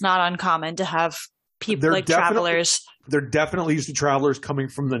in. It's not uncommon to have people travelers. They're definitely used to travelers coming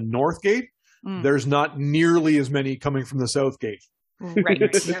from the north gate. There's not nearly as many coming from the south gate. Right. You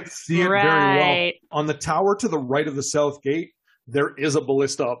can't see it very well. On the tower to the right of the south gate, there is a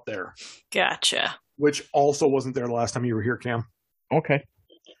ballista up there. Gotcha. Which also wasn't there the last time you were here, Cam. Okay.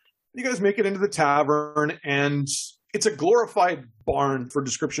 You guys make it into the tavern, and it's a glorified barn for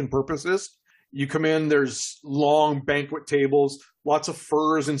description purposes. You come in, there's long banquet tables, lots of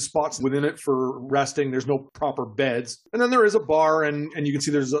furs and spots within it for resting. There's no proper beds. And then there is a bar, and you can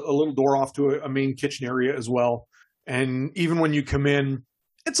see there's a little door off to a main kitchen area as well. And even when you come in,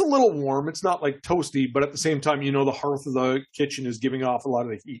 it's a little warm. It's not like toasty, but at the same time, you know the hearth of the kitchen is giving off a lot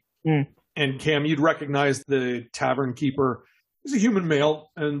of the heat. And Cam, you'd recognize the tavern keeper. He's a human male,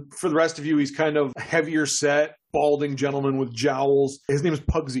 and for the rest of you, he's kind of a heavier set, balding gentleman with jowls. His name is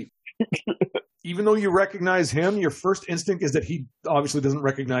Pugsy. Even though you recognize him, your first instinct is that he obviously doesn't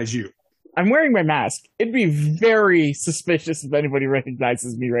recognize you. I'm wearing my mask. It'd be very suspicious if anybody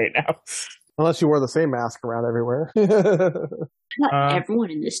recognizes me right now. Unless you wore the same mask around everywhere. Not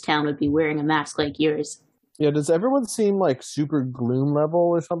everyone in this town would be wearing a mask like yours. Yeah, does everyone seem like super gloom level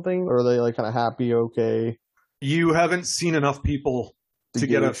or something? Or are they like kind of happy, okay? You haven't seen enough people to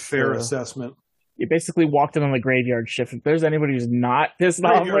get a fair assessment. You basically walked in on the graveyard shift. If there's anybody who's not pissed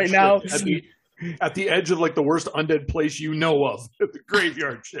off right now. At the edge of like the worst undead place you know of, the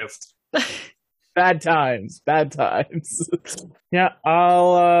graveyard shift. Bad times. Yeah,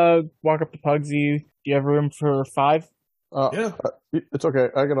 I'll walk up to Pugsy. Do you have room for 5? Yeah. It's okay.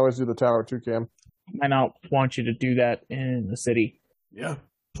 I can always do the tower too, Cam. I don't want you to do that in the city. Yeah.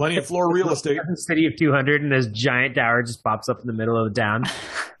 Plenty of floor real estate. City of 200, and this giant tower just pops up in the middle of the town.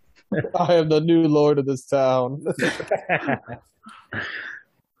 I am the new lord of this town.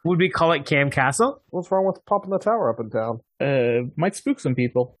 Would we call it Cam Castle? What's wrong with popping the tower up in town? Might spook some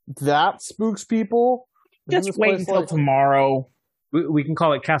people. That spooks people? Just wait until tomorrow. We can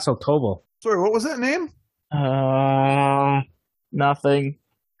call it Castle Tobel. Sorry, what was that name? Nothing.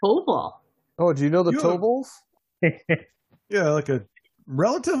 Tobel. Oh, do you know the Tobels? Yeah, like a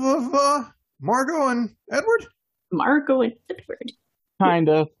relative of Margot and Edward? Margot and Edward.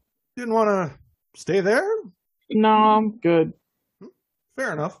 Kinda. Didn't want to stay there? No, I'm good.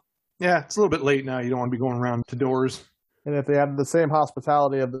 Fair enough. Yeah, it's a little bit late now. You don't want to be going around to doors. And if they had the same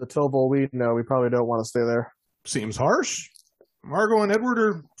hospitality of the Tobel we know, we probably don't want to stay there. Seems harsh. Margot and Edward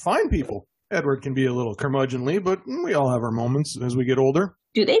are fine people. Edward can be a little curmudgeonly, but we all have our moments as we get older.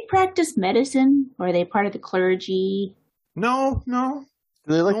 Do they practice medicine, or are they part of the clergy? No. Do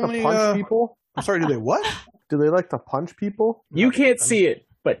they like to punch people? I'm sorry, do they what? Do they like to punch people? You can't see it,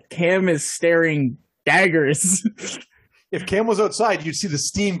 but Cam is staring daggers. If Cam was outside, you'd see the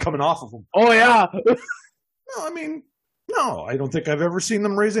steam coming off of him. Oh, yeah. No, I don't think I've ever seen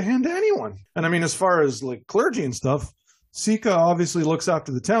them raise a hand to anyone. And I mean, as far as like clergy and stuff, Sika obviously looks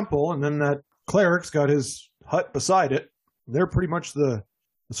after the temple, and then that cleric's got his hut beside it. They're pretty much the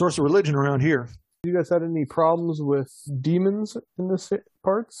source of religion around here. You guys had any problems with demons in this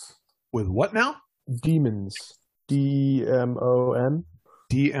parts? With what now? Demons. D-M-O-N.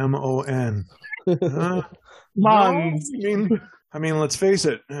 D-M-O-N. Lungs. I mean, let's face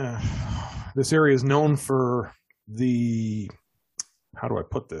it. This area is known for how do I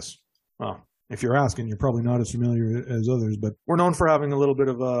put this? Well, if you're asking, you're probably not as familiar as others, but we're known for having a little bit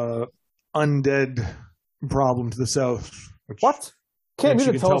of a undead problem to the south. What? Can't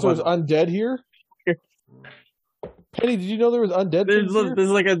you tell us there was undead here? Penny, did you know there was undead here? There's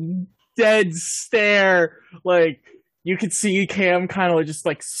like a dead stare. Like, you could see Cam kind of just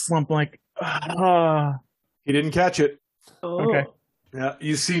like slump, like, He didn't catch it. Oh. Okay. Yeah,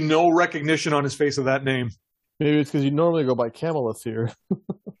 you see no recognition on his face of that name. Maybe it's because you normally go by Camelus here.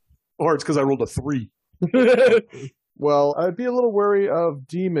 Or it's because I rolled a 3. Well, I'd be a little wary of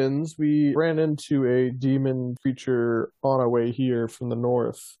demons. We ran into a demon creature on our way here from the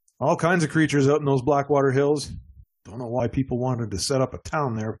north. All kinds of creatures out in those Blackwater Hills. Don't know why people wanted to set up a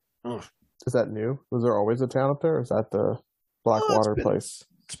town there. Ugh. Is that new? Was there always a town up there? Or is that the Blackwater place?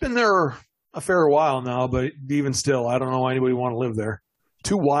 It's been there a fair while now, but even still, I don't know why anybody would want to live there.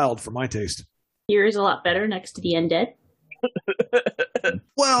 too wild for my taste. Here is a lot better next to the undead.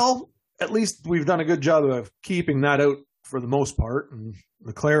 Well, at least we've done a good job of keeping that out for the most part. And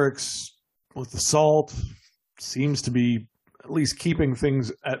the clerics, with the salt, seems to be at least keeping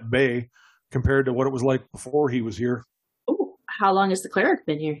things at bay compared to what it was like before he was here. Oh, how long has the cleric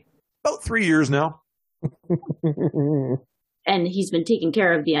been here? About 3 years now. And he's been taking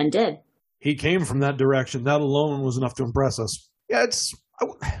care of the undead. He came from that direction. That alone was enough to impress us. Yeah,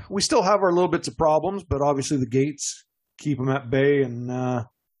 we still have our little bits of problems, but obviously the gates keep them at bay, and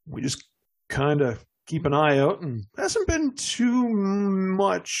we just kind of keep an eye out, and hasn't been too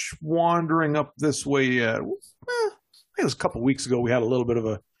much wandering up this way yet. I think it was a couple of weeks ago we had a little bit of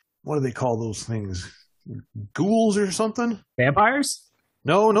a, what do they call those things? Ghouls or something? Vampires?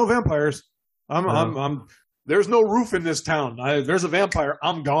 No vampires. I'm there's no roof in this town. There's a vampire,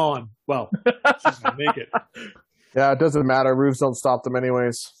 I'm gone. Well, she's gonna make it. Yeah, it doesn't matter. Roofs don't stop them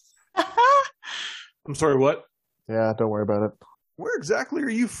anyways. I'm sorry, what? Yeah, don't worry about it. Where exactly are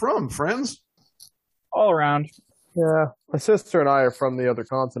you from, friends? All around. Yeah, my sister and I are from the other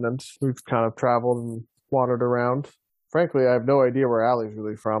continent. We've kind of traveled and wandered around. Frankly, I have no idea where Allie's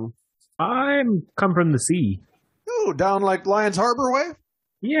really from. I'm come from the sea. Oh, down like Lions Harbor way?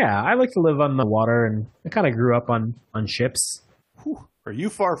 Yeah, I like to live on the water, and I kind of grew up on ships. Whew. Are you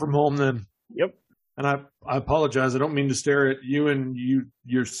far from home then? Yep. And I apologize. I don't mean to stare at you and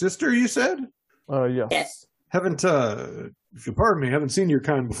your sister, you said? Yes. Yes. Haven't, if you pardon me, haven't seen your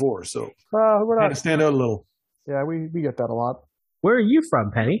kind before, so We're kind not. of stand out a little. Yeah, we get that a lot. Where are you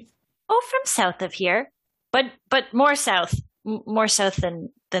from, Penny? Oh, from south of here. But more south. More south than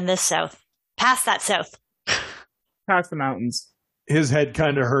this south. Past that south. Past the mountains. His head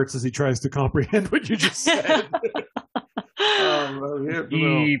kind of hurts as he tries to comprehend what you just said.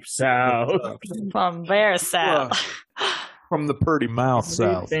 Deep south. From there south. From the Purdy mouth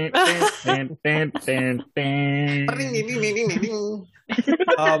south.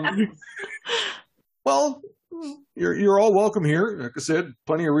 Well, you're all welcome here. Like I said,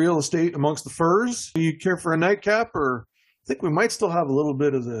 plenty of real estate amongst the firs. You care for a nightcap, or I think we might still have a little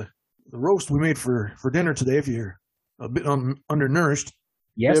bit of the roast we made for dinner today if you're a bit undernourished.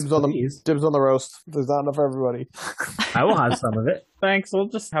 Yes, Dibs please. on the roast. There's not enough for everybody. I will have some of it. Thanks. We'll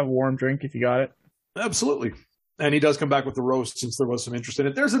just have a warm drink if you got it. Absolutely. And he does come back with the roast since there was some interest in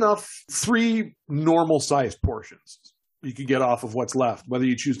it. There's enough 3 normal-sized portions you could get off of what's left. Whether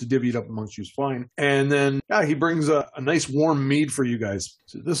you choose to divvy it up amongst you is fine. And then he brings a nice warm mead for you guys.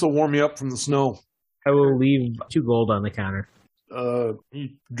 So this will warm you up from the snow. I will leave 2 gold on the counter. You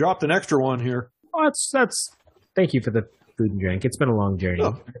dropped an extra one here. Oh, that's. Thank you for the food and drink. It's been a long journey.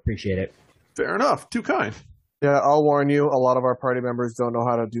 Oh. I appreciate it. Fair enough. Too kind. Yeah, I'll warn you, a lot of our party members don't know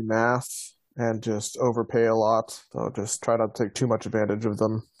how to do math and just overpay a lot. So just try not to take too much advantage of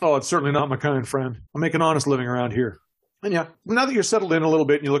them. Oh, it's certainly not my kind, friend. I make an honest living around here. And yeah, now that you're settled in a little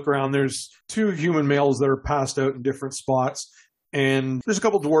bit and you look around, there's 2 human males that are passed out in different spots. And there's a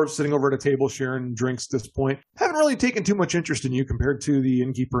couple dwarves sitting over at a table sharing drinks at this point. Haven't really taken too much interest in you compared to the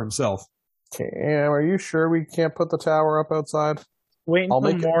innkeeper himself. Cam, are you sure we can't put the tower up outside? Wait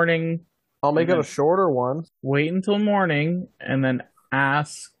until morning. I'll make it a shorter one. Wait until morning and then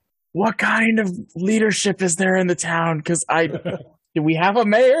ask, what kind of leadership is there in the town? Because do we have a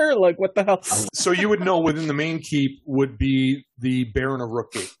mayor? Like, what the hell? So you would know within the main keep would be the Baron of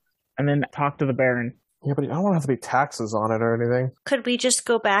Rookgate. And then talk to the Baron. Yeah, but I don't want to have to pay taxes on it or anything. Could we just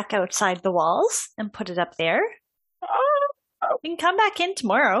go back outside the walls and put it up there? We can come back in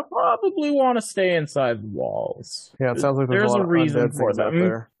tomorrow. Probably want to stay inside the walls. Yeah, it sounds like there's a lot of reason undead for things out them.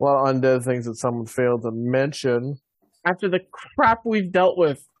 there. A lot of undead things that someone failed to mention. After the crap we've dealt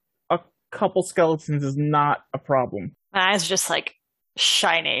with, a couple skeletons is not a problem. My eyes are just like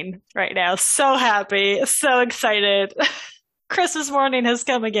shining right now. So happy, so excited. Christmas morning has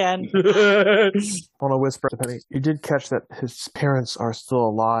come again. I want to whisper to Penny, you did catch that his parents are still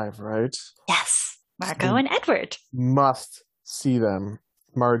alive, right? Yes, Margot and Edward. Must see them,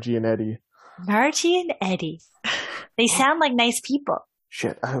 Margie and Eddie. Margie and Eddie. They sound like nice people.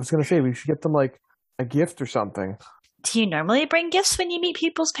 Shit, I was going to say we should get them like a gift or something. Do you normally bring gifts when you meet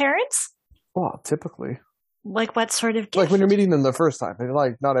people's parents? Well, typically. Like what sort of gift? Like when you're meeting them the first time. And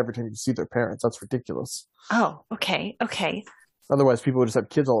like not every time you see their parents. That's ridiculous. Oh, okay. Otherwise, people would just have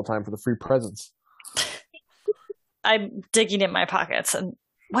kids all the time for the free presents. I'm digging in my pockets. And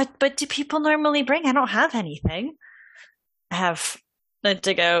what do people normally bring? I don't have anything. I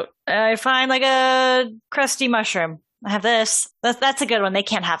dig out. I find like a crusty mushroom. I have this. That's a good one. They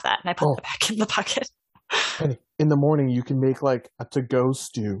can't have that. And I put it back in the pocket. And in the morning, you can make like a to-go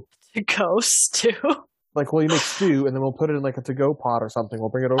stew. To-go stew? Like, well, you make stew, and then we'll put it in like a to-go pot or something. We'll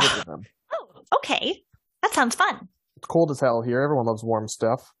bring it over to them. Oh, okay. That sounds fun. It's cold as hell here. Everyone loves warm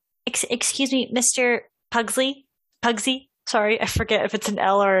stuff. Excuse me, Mr. Pugsley? Pugsy? Sorry, I forget if it's an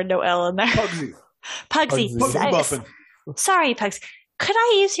L or no L in there. Pugsy. Pugsy. Buffin. Sorry, Pugs. Could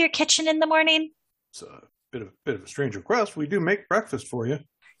I use your kitchen in the morning? It's a bit of a strange request. We do make breakfast for you.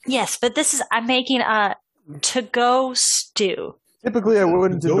 Yes, but I'm making a to-go stew. Typically, I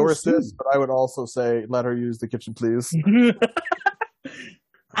wouldn't endorse this, but I would also say, let her use the kitchen, please.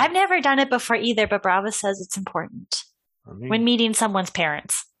 I've never done it before either, but Brava says it's important when meeting someone's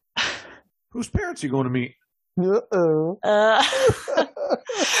parents. Whose parents are you going to meet?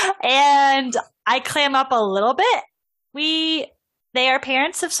 And I clam up a little bit. They are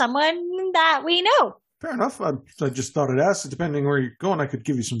parents of someone that we know. Fair enough. I just thought I'd ask. Depending where you're going, I could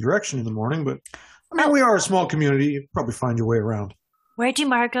give you some direction in the morning. But I mean, we are a small community. You'd probably find your way around. Where do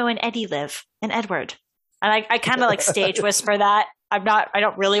Margot and Eddie live? And Edward? And I kind of like stage whisper that. I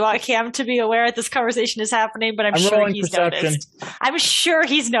don't really want Cam to be aware that this conversation is happening, but I'm sure he's noticed. I'm sure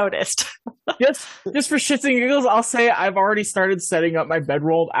he's noticed. just for shits and giggles, I'll say I've already started setting up my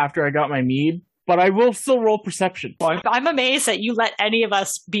bedroll after I got my mead, but I will still roll perception. I'm amazed that you let any of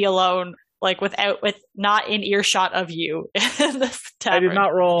us be alone, like with not in earshot of you in this tavern. I did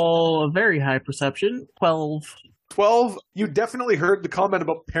not roll a very high perception. 12. 12? You definitely heard the comment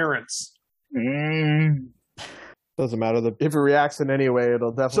about parents. Doesn't matter. If it reacts in any way,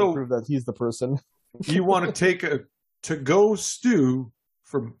 it'll definitely prove that he's the person. You want to take a to-go stew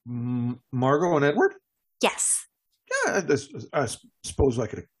for Margot and Edward? Yes. Yeah, I suppose I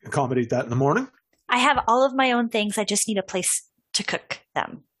could accommodate that in the morning. I have all of my own things. I just need a place to cook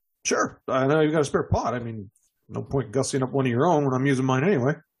them. Sure. I know you've got a spare pot. I mean, no point gussing up one of your own when I'm using mine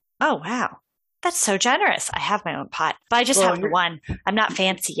anyway. Oh, wow. That's so generous. I have my own pot, but I just have the one. I'm not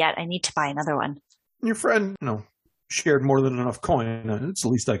fancy yet. I need to buy another one. Your friend, shared more than enough coin. It's the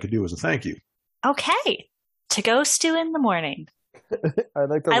least I could do as a thank you. Okay. To-go stew in the morning. I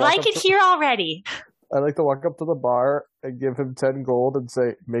like it here already. I like to walk up to the bar and give him 10 gold and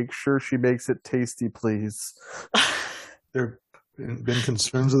say, make sure she makes it tasty, please. There have been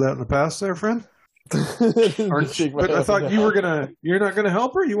concerns of that in the past there, friend? But I thought you're not gonna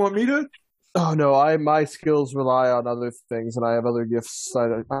help her? You want me to? Oh no, my skills rely on other things, and I have other gifts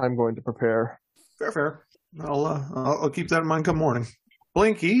I'm going to prepare. Fair. I'll keep that in mind come morning.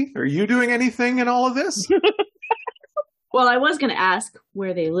 Blinky, are you doing anything in all of this? Well, I was going to ask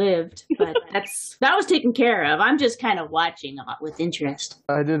where they lived, but that was taken care of. I'm just kind of watching with interest.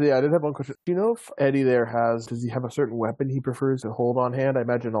 I did have one question. Do you know if Eddie does he have a certain weapon he prefers to hold on hand? I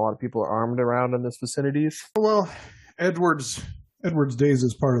imagine a lot of people are armed around in this vicinities. Well, Edward's days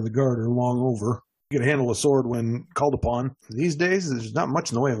as part of the guard are long over. He can handle a sword when called upon. These days, there's not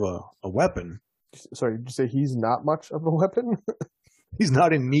much in the way of a weapon. Sorry, did you say he's not much of a weapon? He's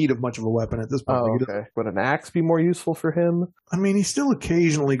not in need of much of a weapon at this point. Oh, okay. Would an axe be more useful for him? I mean, he still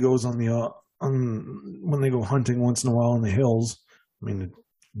occasionally goes on when they go hunting once in a while in the hills. I mean,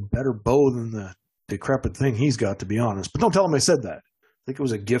 a better bow than the decrepit thing he's got, to be honest. But don't tell him I said that. I think it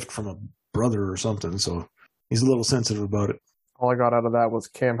was a gift from a brother or something, so he's a little sensitive about it. All I got out of that was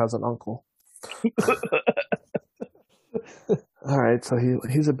Cam has an uncle. All right, so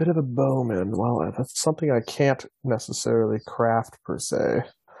he's a bit of a bowman. Well, that's something I can't necessarily craft per se.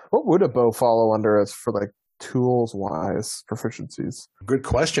 What would a bow follow under as for tools-wise proficiencies? Good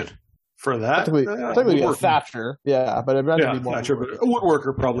question. For that, technically a thatcher, yeah, but it'd be more thatcher, but a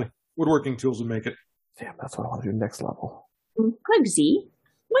woodworker probably. Woodworking tools would make it. Damn, that's what I want to do next level. Pugsy,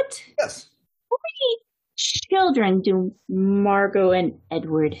 what? Yes. How many children do Margot and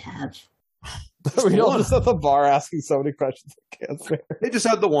Edward have? We all just at the bar asking so many questions. I can't say. They just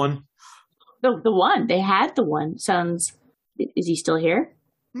had the one. The one. They had the one. Sounds. Is he still here?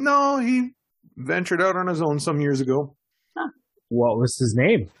 No, he ventured out on his own some years ago. Huh. What was his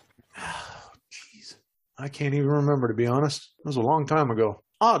name? Jeez. I can't even remember, to be honest. It was a long time ago.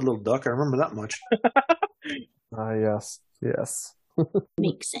 Odd little duck. I remember that much. Yes.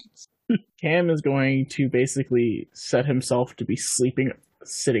 Makes sense. Cam is going to basically set himself to be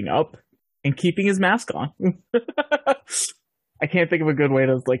sitting up and keeping his mask on. I can't think of a good way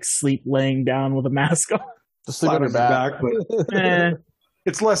to sleep laying down with a mask on. Just sleep on your back, but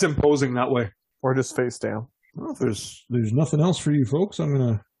it's less imposing that way. Or just face down. Well, if there's nothing else for you folks, I'm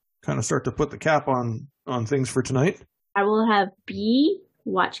gonna kind of start to put the cap on things for tonight. I will have B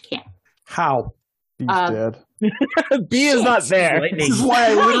watch Cam. How? He's dead. B is not there. This is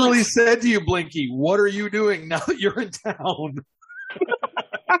why I literally said to you, Blinky, what are you doing now that you're in town?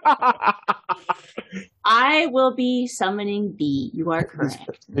 I will be summoning B. You are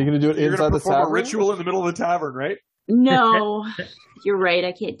correct. You're going to do it You're inside going to the perform a tavern? ritual in the middle of the tavern, right? No, you're right.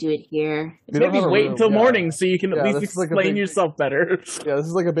 I can't do it here. You don't Maybe have a wait room, until yeah. morning so you can at Yeah, least this is like a explain big- yourself better. Yeah, this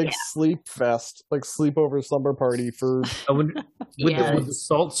is like a big sleep fest, like sleepover slumber party for. Would the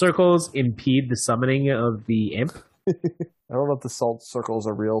salt circles impede the summoning of the imp? I don't know if the salt circle is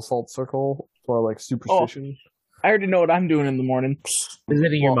a real salt circle or like superstition. I already know what I'm doing in the morning.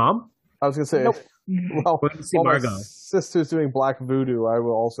 Visiting your mom? I was gonna say, Nope. well, Going to see while my Margot. sister's doing black voodoo, I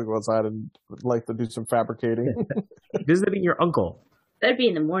will also go outside and like to do some fabricating. Visiting your uncle. That'd be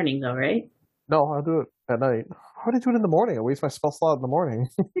in the morning, though, right? No, I'll do it at night. How would I do it in the morning? I waste my spell slot in the morning.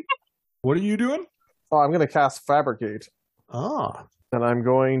 What are you doing? Oh, I'm gonna cast fabricate, Ah. and I'm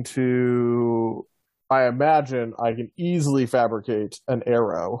going to. I imagine I can easily fabricate an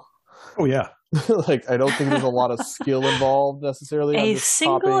arrow. Oh, yeah. Like, I don't think there's a lot of skill involved necessarily. I'm A just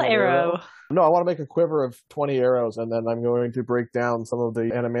single popping an arrow. No, I want to make a quiver of 20 arrows, and then I'm going to break down some of the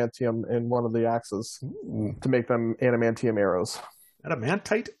adamantium in one of the axes to make them adamantium arrows.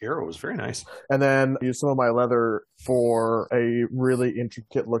 Adamantite arrows. Very nice. And then use some of my leather for a really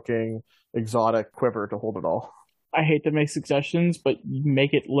intricate-looking exotic quiver to hold it all. I hate to make suggestions, but you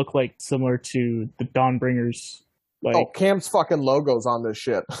make it look like similar to the Dawnbringers. Like, Oh, Cam's fucking logo's on this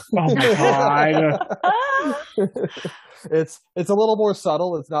shit. oh my god. It's a little more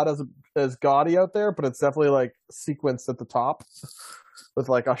subtle. It's not as gaudy out there, but it's definitely like sequenced at the top with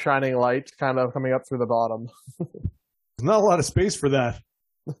like a shining light kind of coming up through the bottom. There's not a lot of space for that.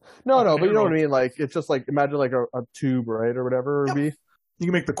 No, but you know what I mean. Like it's just like imagine like a tube, right, or whatever it would be. You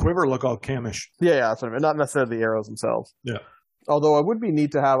can make the quiver look all camish. Yeah, that's what I mean. Not necessarily the arrows themselves. Yeah. Although it would be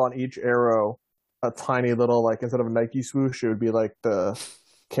neat to have on each arrow a tiny little like instead of a Nike swoosh, it would be like the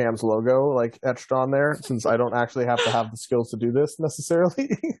Cam's logo like etched on there. Since I don't actually have to have the skills to do this necessarily.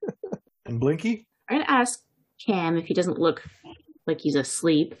 And Blinky? I'm gonna ask Cam if he doesn't look like he's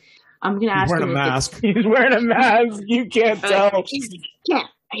asleep. I'm gonna ask He's wearing him a if mask. He's wearing a mask. You can't tell. Cam,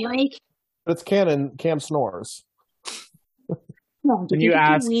 are you awake? But it's canon. Cam snores. No, When you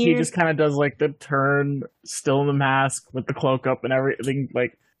ask, he just kind of does like the turn, still in the mask with the cloak up and everything.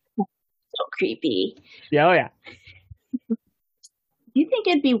 Like, so creepy. yeah, oh yeah. Do you think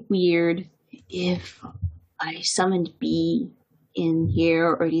it'd be weird if I summoned B in here,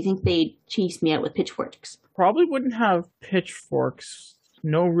 or do you think they'd chase me out with pitchforks? Probably wouldn't have pitchforks.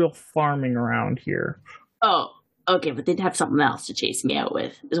 No real farming around here. Oh, okay, but they'd have something else to chase me out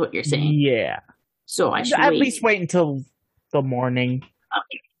with, is what you're saying. Yeah. So I should At least wait until the morning.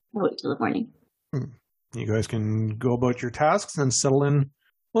 Okay, I'll wait till the morning. You guys can go about your tasks and settle in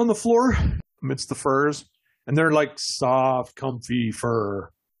on the floor amidst the furs. And they're like soft, comfy fur.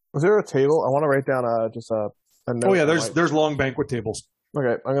 Was there a table? I want to write down just a note. Oh, yeah, there's long banquet tables.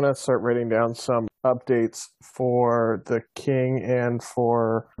 Okay, I'm going to start writing down some updates for the king and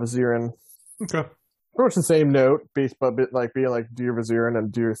for Vizirin. Okay. Pretty much the same note, based but like being like Dear Vizirin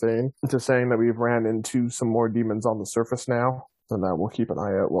and Dear Thane, just saying that we've ran into some more demons on the surface now, and that we'll keep an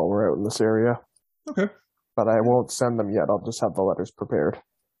eye out while we're out in this area. Okay. But I won't send them yet. I'll just have the letters prepared.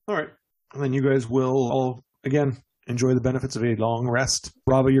 All right. And then you guys will all, again, enjoy the benefits of a long rest.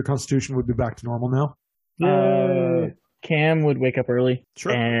 Robbie, your constitution would be back to normal now. Cam would wake up early.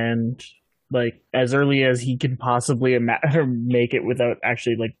 Sure. And like as early as he can possibly make it without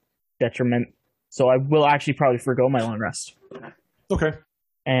actually like detriment. So I will actually probably forgo my long rest. Okay.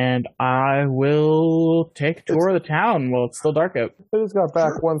 And I will take a tour of the town while it's still dark out. I just got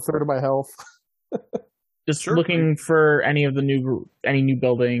back 1/3 of my health. Just Sure. looking for any new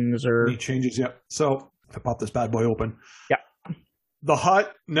buildings or Any changes? Yep. So if I pop this bad boy open. Yeah. The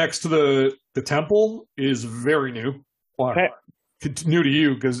hut next to the temple is very new. Well, Okay. new to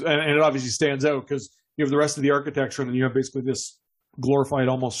you because and it obviously stands out because you have the rest of the architecture and then you have basically this glorified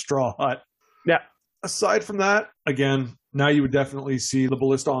almost straw hut. Yeah. Aside from that, again, now you would definitely see the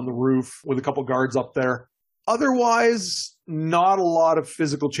ballista on the roof with a couple guards up there. Otherwise, not a lot of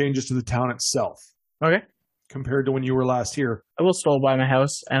physical changes to the town itself Okay. compared to when you were last here. I will stroll by my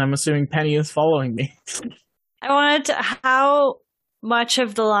house and I'm assuming Penny is following me. I wanted to. How much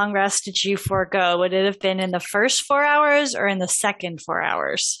of the long rest did you forego? Would it have been in the first 4 hours or in the second 4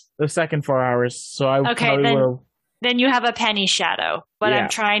 hours? The second 4 hours. So I Okay, probably then- will. Then you have a penny shadow, but Yeah. I'm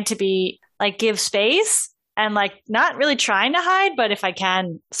trying to be like give space and like not really trying to hide, but if I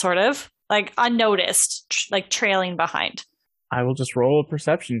can, sort of like unnoticed, like trailing behind. I will just roll a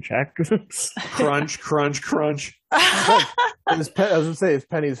perception check. Crunch, crunch, crunch. I was going to say, is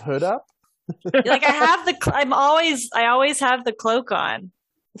Penny's hood up? Like I have I always have the cloak on.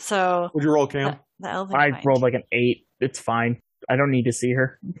 So Would you roll, Cam? the elven I kind. rolled like an 8. It's fine. I don't need to see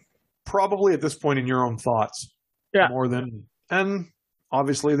her. Probably at this point in your own thoughts. Yeah. More than, and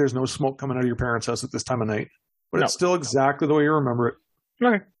obviously there's no smoke coming out of your parents' house at this time of night, but it's still exactly the way you remember it.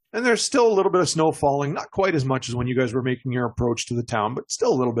 Okay. And there's still a little bit of snow falling, not quite as much as when you guys were making your approach to the town, but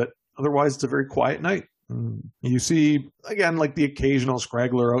still a little bit. Otherwise, it's a very quiet night. You see, again, like the occasional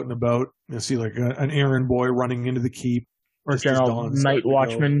scraggler out and about. You see like an errand boy running into the keep. Or general night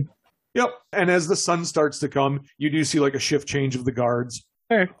watchman. Yep. And as the sun starts to come, you do see like a shift change of the guards.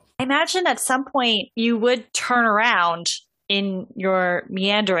 Okay. I imagine at some point you would turn around in your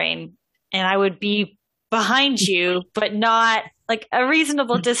meandering and I would be behind you, but not like a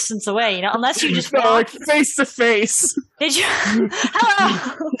reasonable distance away, unless you just like face to face. Did you?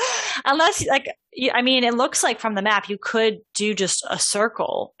 Hello. Unless it looks like from the map you could do just a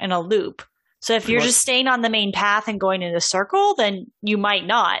circle and a loop. So if you're just staying on the main path and going in a circle, then you might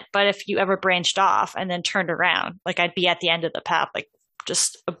not. But if you ever branched off and then turned around, like I'd be at the end of the path, like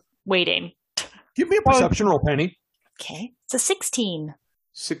just waiting. Give me a perception roll, Penny. Okay. It's a 16.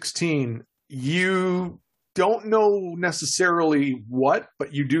 16. You don't know necessarily what,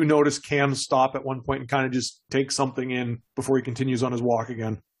 but you do notice Cam stop at one point and kind of just take something in before he continues on his walk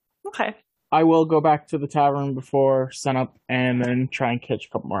again. Okay. I will go back to the tavern before sunup and then try and catch a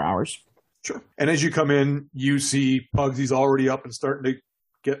couple more hours. Sure. And as you come in, you see Pugsy's already up and starting to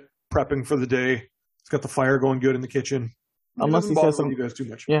get prepping for the day. He's got the fire going good in the kitchen. Unless he says something, you guys too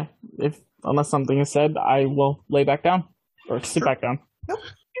much. Yeah. Unless something is said, I will lay back down or sit back down. Yep.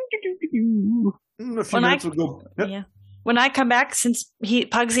 A few minutes will go. Yep. Yeah. When I come back, since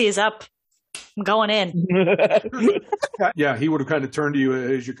Pugsy is up, I'm going in. Yeah, he would have kind of turned to you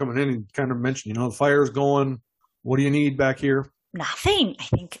as you're coming in and kind of mentioned, the fire's going. What do you need back here? Nothing.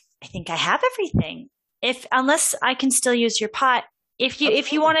 I think I have everything. Unless I can still use your pot. If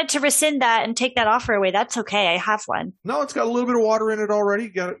you wanted to rescind that and take that offer away, that's okay. I have one. No, it's got a little bit of water in it already.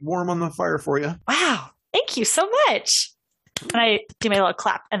 Got it warm on the fire for you. Wow. Thank you so much. And I do my little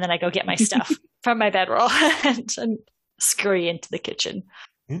clap, and then I go get my stuff from my bedroll and scurry into the kitchen.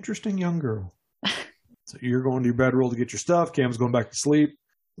 Interesting young girl. So you're going to your bedroll to get your stuff. Cam's going back to sleep.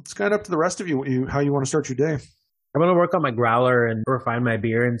 It's kind of up to the rest of you how you want to start your day. I'm going to work on my growler and refine my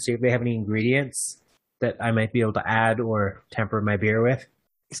beer and see if they have any ingredients that I might be able to add or temper my beer with.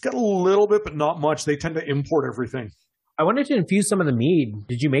 He's got a little bit, but not much. They tend to import everything. I wanted to infuse some of the mead.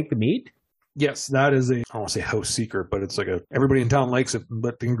 Did you make the mead? Yes, that is I don't want to say house secret, but it's like everybody in town likes it,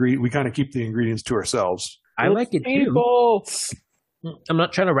 but we kind of keep the ingredients to ourselves. I like it too. I'm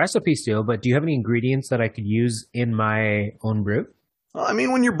not trying to recipe steal, but do you have any ingredients that I could use in my own brew? I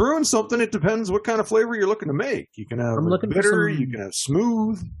mean, when you're brewing something, it depends what kind of flavor you're looking to make. You can have bitter, you can have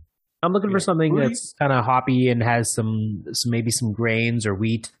smooth. I'm looking for something that's kind of hoppy and has some maybe some grains or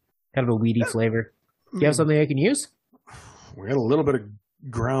wheat, kind of a weedy flavor. Do you have something I can use? We got a little bit of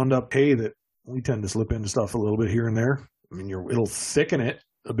ground up hay that we tend to slip into stuff a little bit here and there. I mean, it'll thicken it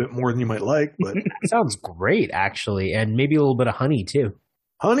a bit more than you might like, but it sounds great actually, and maybe a little bit of honey too.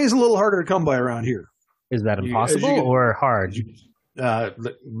 Honey's a little harder to come by around here. Is that impossible or hard?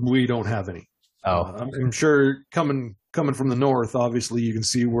 We don't have any. Oh, I'm sure coming from the north, obviously you can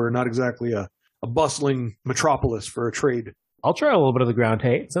see we're not exactly a bustling metropolis for a trade. I'll try a little bit of the ground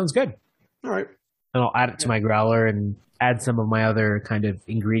hay. It sounds good. All right. And I'll add it to my growler and add some of my other kind of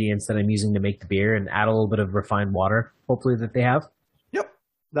ingredients that I'm using to make the beer and add a little bit of refined water, hopefully, that they have. Yep.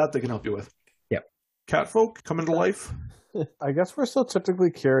 That they can help you with. Yep. Catfolk coming to life. I guess we're still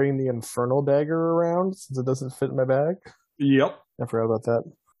typically carrying the infernal dagger around since it doesn't fit in my bag. Yep. I forgot about that.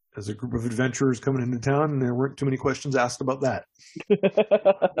 As a group of adventurers coming into town, and there weren't too many questions asked about that.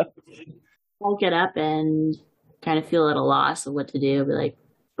 I'll get up and kind of feel at a loss of what to do. I'll be like,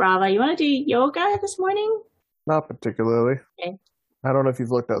 Brava, you want to do yoga this morning? Not particularly. Okay. I don't know if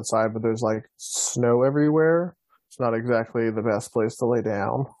you've looked outside, but there's like snow everywhere. It's not exactly the best place to lay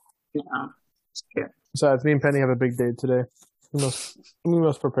down. No, it's true. Besides, me and Penny have a big day today. We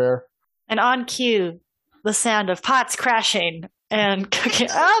must prepare. And on cue, the sound of pots crashing and cooking.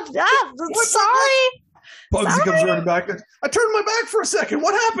 Sorry. Bugsy comes running back. I turned my back for a second.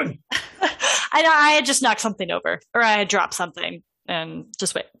 What happened? I had just knocked something over, or I had dropped something, and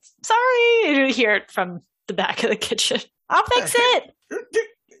just wait. Sorry, you hear it from the back of the kitchen. I'll fix it.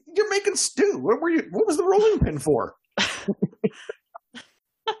 You're making stew. What was the rolling pin for?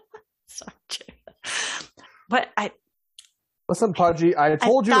 Sorry, but listen, Pudgy. I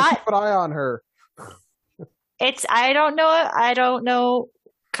told you to keep an eye on her. I don't know.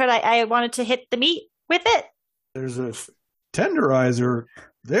 Could I wanted to hit the meat with it. There's a tenderizer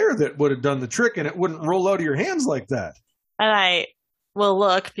there that would have done the trick, and it wouldn't roll out of your hands like that. And I will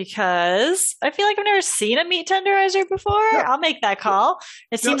look because I feel like I've never seen a meat tenderizer before. Yeah. I'll make that call.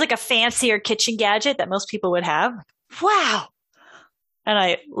 It seems Yeah. like a fancier kitchen gadget that most people would have. Wow. And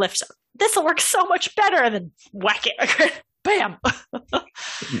I lift up. This will work so much better, and then whack it. Bam.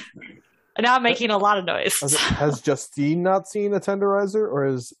 And now I'm making a lot of noise. Has Justine not seen a tenderizer, or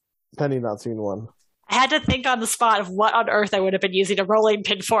has Penny not seen one? I had to think on the spot of what on earth I would have been using a rolling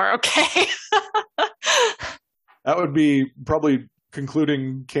pin for, okay? That would be probably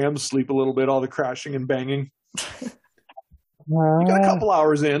concluding Cam's sleep a little bit, all the crashing and banging. We got a couple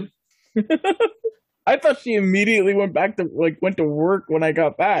hours in. I thought she immediately went to work when I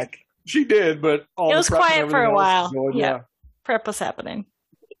got back. She did, but all It the was prep and quiet for everything a else while. is going, Yeah. Prep was happening.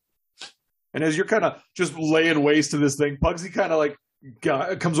 And as you're kind of just laying waste to this thing, Pugsy kind of like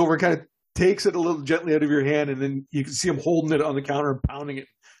comes over and kind of takes it a little gently out of your hand, and then you can see him holding it on the counter and pounding it,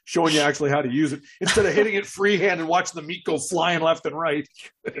 showing you actually how to use it instead of hitting it freehand and watching the meat go flying left and right.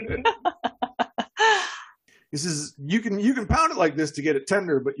 He says you can pound it like this to get it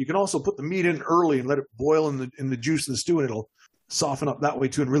tender, but you can also put the meat in early and let it boil in the juice of the stew, and it'll soften up that way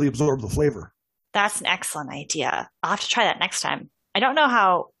too and really absorb the flavor. That's an excellent idea. I'll have to try that next time. I don't know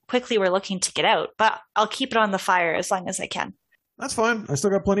how quickly we're looking to get out, but I'll keep it on the fire as long as I can. That's fine. I still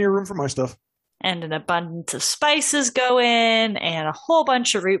got plenty of room for my stuff. And an abundance of spices go in, and a whole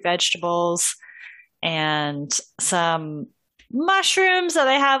bunch of root vegetables, and some mushrooms that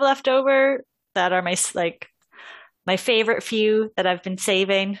I have left over that are my favorite few that I've been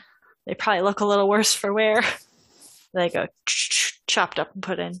saving. They probably look a little worse for wear. They go chopped up and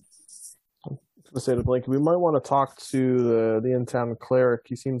put in. To say to Blink, we might want to talk to the in-town cleric.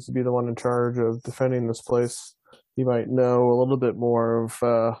 He seems to be the one in charge of defending this place. He might know a little bit more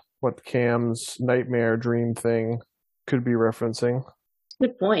of what Cam's nightmare dream thing could be referencing.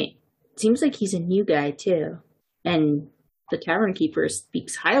 Good point. Seems like he's a new guy too, and the tavern keeper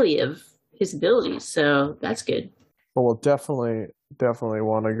speaks highly of his abilities, so that's good. Well, we'll definitely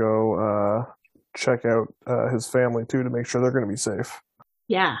want to go check out his family too to make sure they're going to be safe.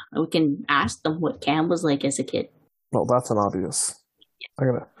 Yeah, we can ask them what Cam was like as a kid. Well, that's an obvious. I'm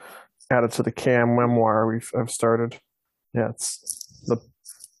gonna add it to the Cam memoir I've started. Yeah, it's the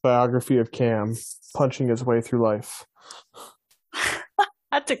biography of Cam punching his way through life.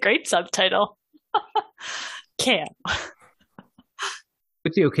 That's a great subtitle. Cam.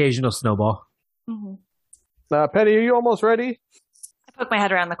 With the occasional snowball. Mm-hmm. Penny, are you almost ready? I poke my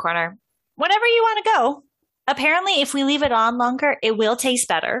head around the corner. Whenever you want to go. Apparently, if we leave it on longer, it will taste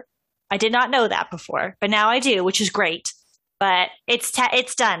better. I did not know that before, but now I do, which is great. But it's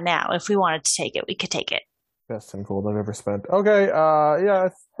done now. If we wanted to take it, we could take it. Best and gold I've ever spent. Okay, yeah,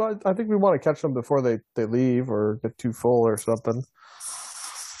 I think we want to catch them before they leave or get too full or something.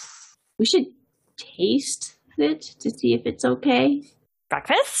 We should taste it to see if it's okay.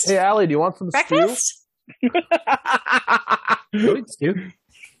 Breakfast? Hey, Allie, do you want some Breakfast? Stew?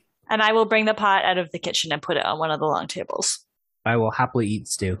 And I will bring the pot out of the kitchen and put it on one of the long tables. I will happily eat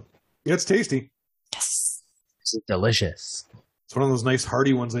stew. Yeah, it's tasty. Yes. It's delicious. It's one of those nice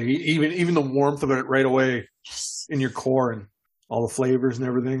hearty ones. Like even the warmth of it right away in your core and all the flavors and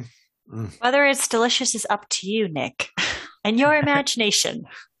everything. Whether it's delicious is up to you, Nick, and your imagination.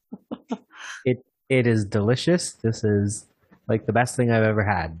 It is delicious. This is like the best thing I've ever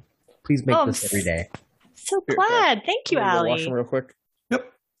had. Please make this every day. So glad. Thank you, I'm gonna go wash Allie. them real quick.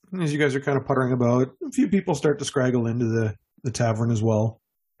 Yep. And as you guys are kind of puttering about, a few people start to scraggle into the tavern as well.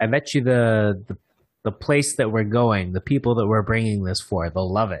 I bet you the place that we're going, the people that we're bringing this for,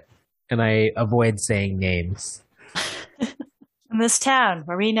 they'll love it. And I avoid saying names. In this town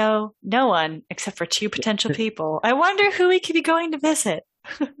where we know no one except for two potential people, I wonder who we could be going to visit.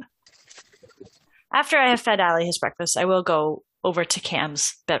 After I have fed Allie his breakfast, I will go over to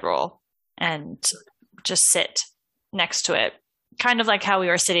Cam's bedroll and just sit next to it, kind of like how we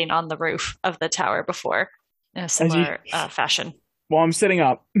were sitting on the roof of the tower before, in a similar fashion. Well, I'm sitting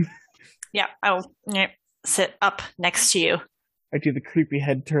up. Yeah, I'll sit up next to you. I do the creepy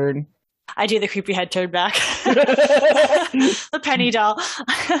head turn. I do the creepy head turn back. The penny doll.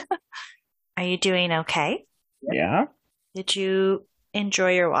 Are you doing okay? Yeah. Did you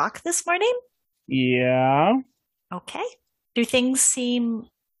enjoy your walk this morning? Yeah. Okay. Do things seem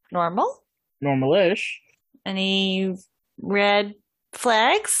normal? Normal-ish. Any red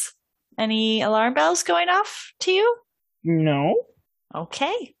flags? Any alarm bells going off to you? No.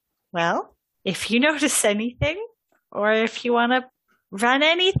 Okay. Well, if you notice anything, or if you want to run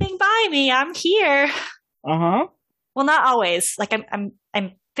anything by me, I'm here. Uh-huh. Well, not always. Like I'm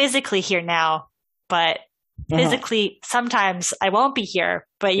physically here now, but physically sometimes I won't be here.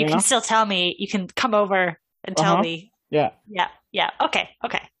 But you can still tell me. You can come over and tell me. Yeah. Yeah. Yeah. Okay.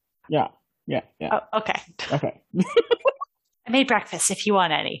 Yeah. Oh, okay. Okay. I made breakfast if you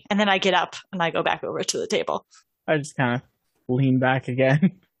want any. And then I get up and I go back over to the table. I just kind of lean back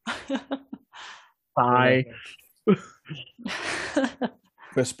again. Bye.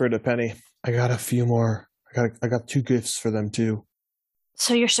 Whisper to Penny. I got a few more. I got 2 gifts for them too.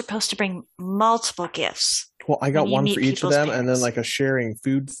 So you're supposed to bring multiple gifts. Well, I got when you one meet for each of people's them, and then parents. like a sharing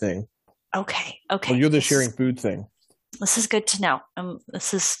food thing. Okay. Well, you're the sharing food thing. This is good to know.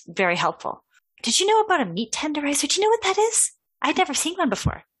 This is very helpful. Did you know about a meat tenderizer? Do you know what that is? I'd never seen one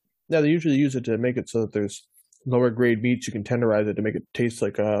before. Yeah, they usually use it to make it so that there's lower grade meats. You can tenderize it to make it taste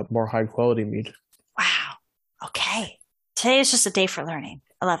like a more high quality meat. Wow. Okay. Today is just a day for learning.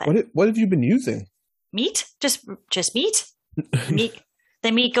 I love it. What have you been using? Meat? Just meat? Meat.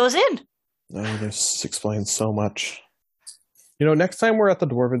 The meat goes in. Oh, this explains so much. You know, next time we're at the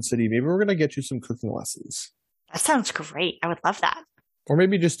Dwarven City, maybe we're going to get you some cooking lessons. That sounds great. I would love that. Or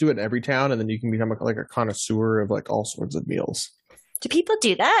maybe just do it in every town, and then you can become like a connoisseur of like all sorts of meals. Do people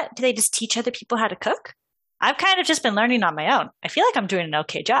do that? Do they just teach other people how to cook? I've kind of just been learning on my own. I feel like I'm doing an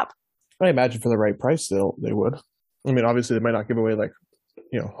okay job. I imagine for the right price, they would. I mean, obviously, they might not give away like,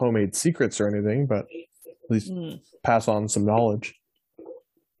 homemade secrets or anything, but at least pass on some knowledge.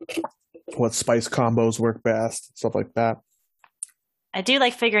 What spice combos work best, stuff like that. I do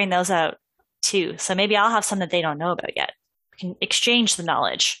like figuring those out too. So maybe I'll have some that they don't know about yet. We can exchange the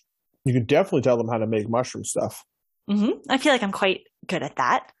knowledge. You can definitely tell them how to make mushroom stuff. I feel like I'm quite good at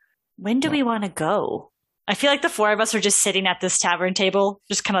that. When do we want to go? I feel like the 4 of us are just sitting at this tavern table,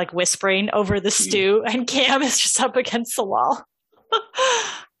 just kind of like whispering over the stew, and Cam is just up against the wall.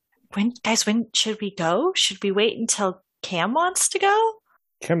 When should we go? Should we wait until Cam wants to go?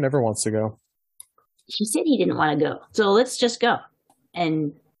 Cam never wants to go. He said he didn't want to go, so let's just go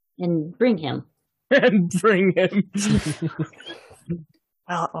and bring him. And bring him.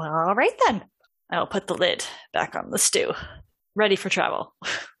 Well, all right then. I'll put the lid back on the stew. Ready for travel.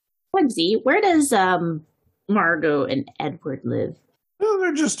 Bugsy, where does Margot and Edward live? Well,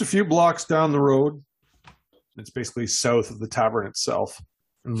 they're just a few blocks down the road. It's basically south of the tavern itself.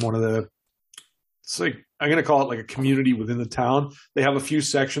 And it's like, I'm going to call it like a community within the town. They have a few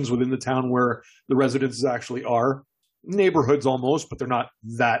sections within the town where the residences actually are. Neighborhoods almost, but they're not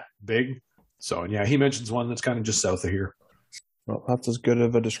that big. So, yeah, he mentions one that's kind of just south of here. Well, that's as good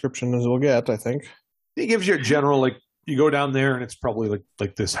of a description as we'll get, I think. He gives you a general, like, you go down there and it's probably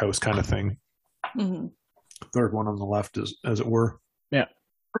like this house kind of thing. Mm-hmm. Third one on the left, as it were. Yeah.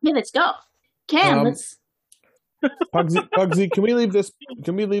 Okay, let's go. Cam, let's. Bugsy, can we leave this?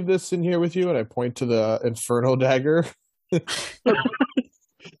 Can we leave this in here with you? And I point to the Inferno dagger.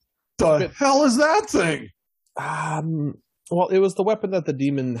 The hell is that thing? Well, it was the weapon that the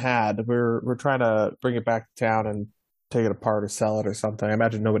demon had. We're trying to bring it back to town and take it apart or sell it or something. I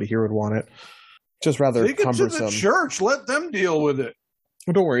imagine nobody here would want it. Just rather Take cumbersome. it to the church. Let them deal with it.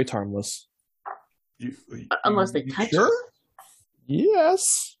 Oh, don't worry, it's harmless. Unless they touch sure? it.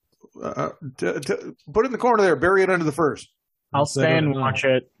 Yes. Put it in the corner there. Bury it under the first. I'll stay and watch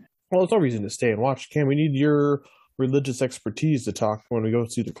it. Well, there's no reason to stay and watch. Cam, we need your religious expertise to talk when we go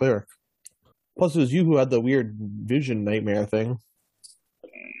see the cleric. Plus, it was you who had the weird vision nightmare thing.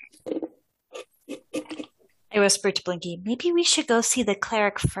 I whispered to Blinky, maybe we should go see the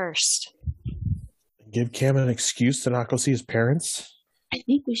cleric first. Give Cam an excuse to not go see his parents? I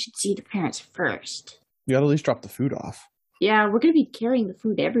think we should see the parents first. You gotta at least drop the food off. Yeah, we're going to be carrying the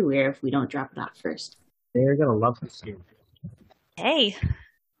food everywhere if we don't drop it off first. They're gonna love this game. Hey,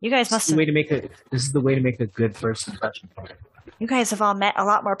 you guys must This is the way to make a good first impression. You guys have all met a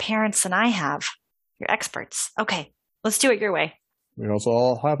lot more parents than I have. You're experts. Okay, let's do it your way. We also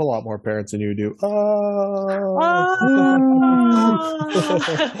all have a lot more parents than you do.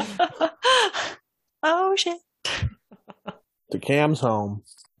 Oh, shit. To Cam's home.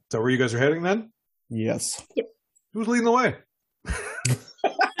 Is that where you guys are heading then? Yes. Who's leading the way?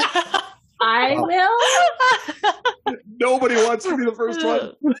 I will. Nobody wants to be the first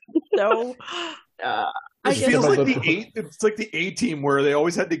one. No. It feels like it's like the A team where they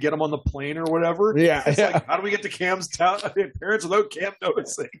always had to get them on the plane or whatever. Yeah. It's like, how do we get to Cam's parents without Cam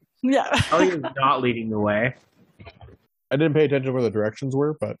noticing? Yeah. Oh, you're not leading the way. I didn't pay attention where the directions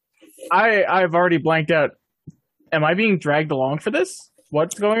were, but I've already blanked out. Am I being dragged along for this?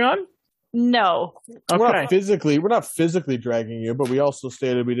 What's going on? No. Okay. we're not physically dragging you, but we also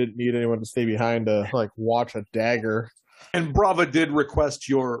stated we didn't need anyone to stay behind to watch a dagger. And Brava did request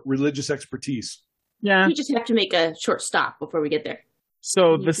your religious expertise. Yeah. We just have to make a short stop before we get there.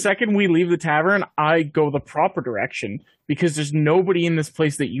 So the second we leave the tavern, I go the proper direction because there's nobody in this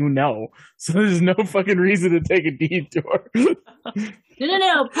place that you know. So there's no fucking reason to take a detour.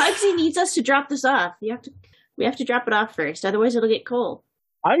 No. Pugsy needs us to drop this off. We have to drop it off first, otherwise it'll get cold.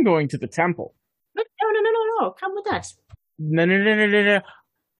 I'm going to the temple. No. Come with us. No.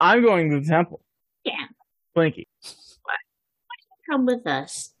 I'm going to the temple. Yeah. Blinky. Come with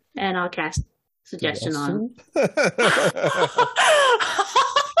us, and I'll cast suggestion on him.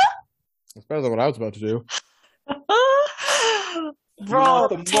 It's better than what I was about to do. Roll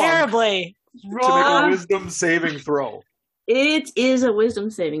the monk. terribly. To make Roll. a wisdom saving throw. It is a wisdom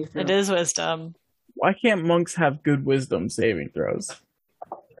saving throw. It is wisdom. Why can't monks have good wisdom saving throws?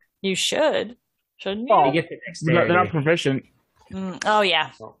 You should. Shouldn't you? Oh, You get the They're dexterity. not proficient. Oh,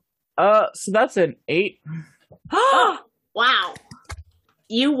 yeah. So that's an 8. Oh, wow.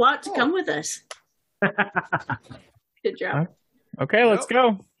 You want to come with us. Good job. Okay, let's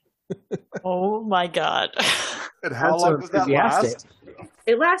go. Oh, my God. And how That's long so does that enthusiastic. last?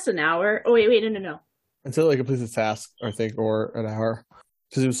 It lasts an hour. Oh, wait, no. Until it completes its task, I think, or an hour.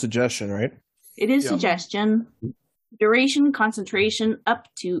 Because it was suggestion, right? It is Yeah. suggestion. Duration, concentration, up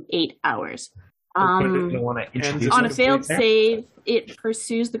to 8 hours. introduce On a Complete failed there. save, it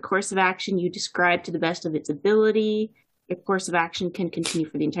pursues the course of action you describe to the best of its ability. Your course of action can continue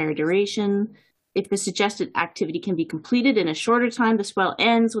for the entire duration. If the suggested activity can be completed in a shorter time, the spell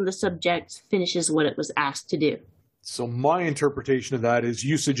ends when the subject finishes what it was asked to do. So my interpretation of that is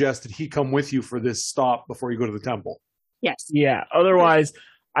you suggested he come with you for this stop before you go to the temple. Yes. Yeah, otherwise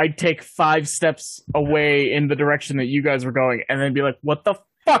I'd take 5 steps away in the direction that you guys were going and then be like, what the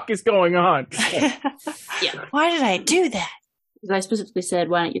fuck is going on? Yeah. Why did I do that? Because I specifically said,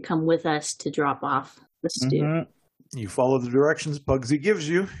 why don't you come with us to drop off the stew? Mhm. You follow the directions Bugsy gives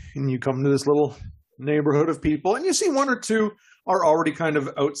you, and you come to this little neighborhood of people, and you see one or two are already kind of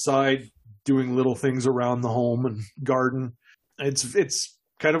outside doing little things around the home and garden. It's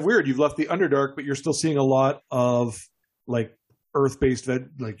kind of weird. You've left the Underdark, but you're still seeing a lot of like earth-based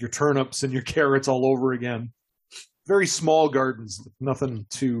like your turnips and your carrots all over again. Very small gardens, nothing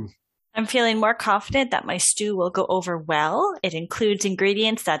too. I'm feeling more confident that my stew will go over well. It includes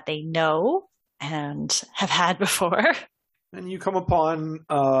ingredients that they know and have had before. And you come upon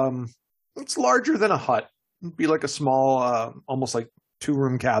it's larger than a hut. It'd be like a small, almost like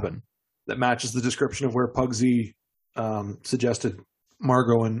 2-room cabin that matches the description of where Pugsy suggested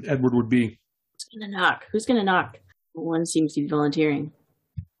Margot and Edward would be. Who's gonna knock? One seems to be volunteering.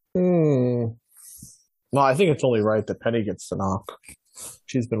 No, I think it's only right that Penny gets to knock.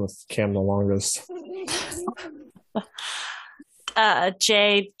 She's been with Cam the longest.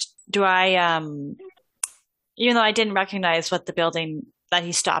 Jay, do I, even though I didn't recognize what the building that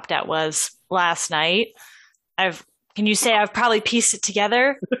he stopped at was last night, can you say I've probably pieced it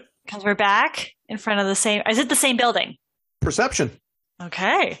together because we're back in front of is it the same building? Perception.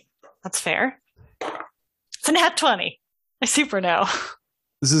 Okay. That's fair. It's a nat 20. I super know.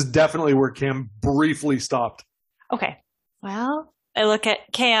 This is definitely where Cam briefly stopped. Okay. Well, I look at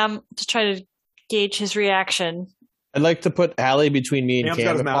Cam to try to gauge his reaction. I'd like to put Allie between me and Cam's got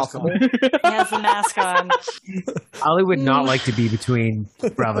Cam his if mask possible. on. He has the mask on. Ollie would not like to be between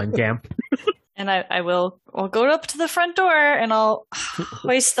Brava and Cam. And I'll go up to the front door and I'll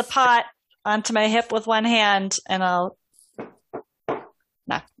hoist the pot onto my hip with one hand and I'll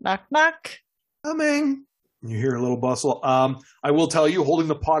knock, knock, knock. Coming. You hear a little bustle. I will tell you, holding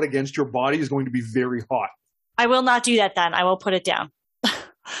the pot against your body is going to be very hot. I will not do that then. I will put it down.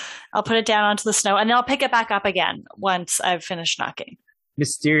 I'll put it down onto the snow and then I'll pick it back up again once I've finished knocking.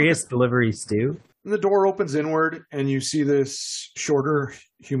 Mysterious delivery stew. And the door opens inward, and you see this shorter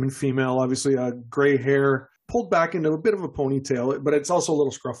human female, obviously gray hair, pulled back into a bit of a ponytail, but it's also a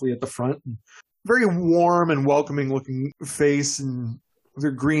little scruffy at the front. Very warm and welcoming looking face, and with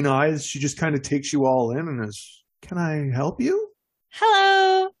her green eyes, she just kind of takes you all in and is, "Can I help you?"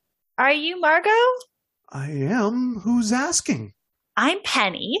 Hello. Are you Margot? I am. Who's asking? I'm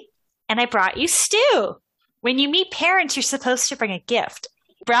Penny, and I brought you stew. When you meet parents, you're supposed to bring a gift.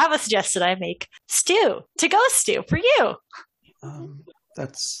 Brava suggested I make stew, to-go stew for you.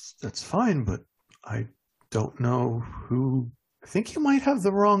 That's fine, but I don't know who. I think you might have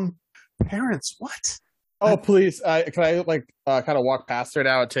the wrong parents. What? Oh, please. Can I, kind of walk past her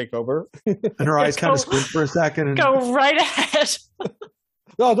now and take over? And her eyes kind of squint for a second. And Go right ahead.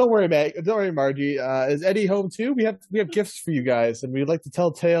 No, don't worry, Meg. Don't worry, Margie. Is Eddie home too? We have gifts for you guys, and we'd like to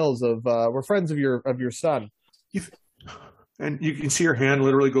tell tales of. We're friends of your son. And you can see her hand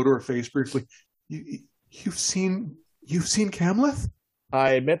literally go to her face briefly. You've seen Camleth?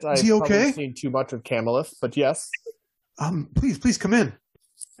 I admit I've Is he probably okay? seen too much of Camelith, but yes. Please come in.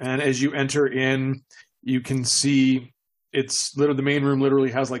 And as you enter in, you can see it's literally the main room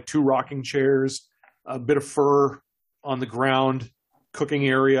literally has like 2 rocking chairs, a bit of fur on the ground, cooking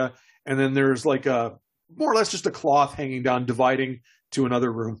area, and then there's like a more or less just a cloth hanging down, dividing to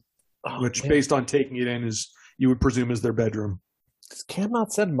another room, which based on taking it in is you would presume is their bedroom. Does Cam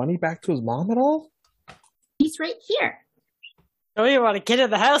not send money back to his mom at all? He's right here. Oh, you want to get in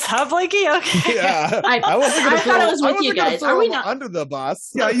the house, huh, Blinky? Okay. Yeah, I wasn't gonna I thought I was with you wasn't gonna guys. throw Are we him not? under the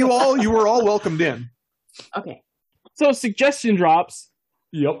bus? Yeah, you were all welcomed in. Okay. So suggestion drops.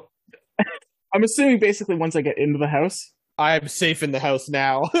 Yep. I'm assuming basically once I get into the house. I'm safe in the house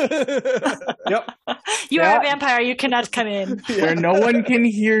now. Yep. You are a vampire. You cannot come in. Where no one can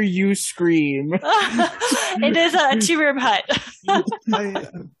hear you scream. It is a 2-room hut.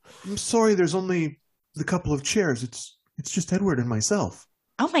 I'm sorry. There's only the couple of chairs. It's just Edward and myself.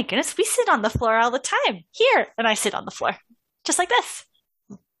 Oh my goodness, we sit on the floor all the time. Here, and I sit on the floor, just like this.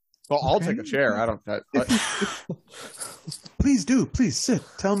 Well, I'll take a chair. I don't. Please do. Please sit.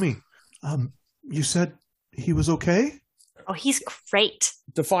 Tell me. You said he was okay? Oh, he's great.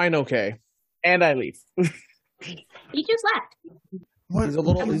 Define okay. And I leave. He just left. What? He's a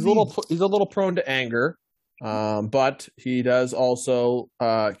little prone to anger, but he does also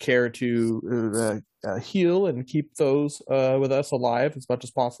care to heal and keep those with us alive as much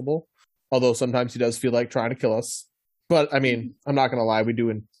as possible. Although sometimes he does feel like trying to kill us. But I mean, I'm not gonna lie, we do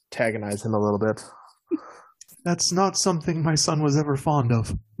antagonize him a little bit. That's not something my son was ever fond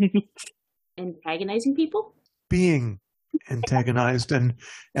of. Antagonizing people? Being antagonized and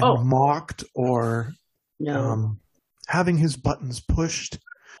mocked or No. having his buttons pushed.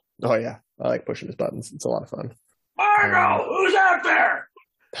 Oh yeah, I like pushing his buttons. It's a lot of fun. Margo, who's out there?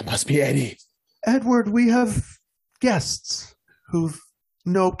 That must be Eddie. Edward, we have guests who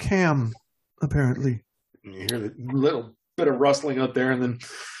know Cam, apparently. You hear the little bit of rustling out there, and then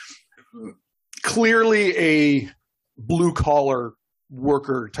clearly a blue-collar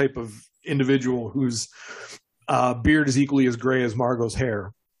worker type of individual whose beard is equally as gray as Margot's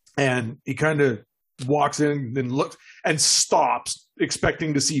hair. And he kind of walks in and looks and stops,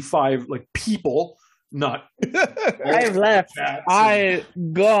 expecting to see 5 people, not. I've left. I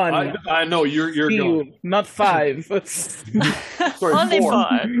gone. I know you're gone. Not 5. Sorry, Only 4. 4.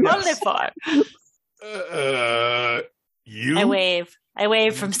 Yes. Only 4. You? I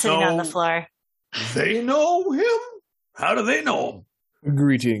wave from sitting on the floor. They know him? How do they know him?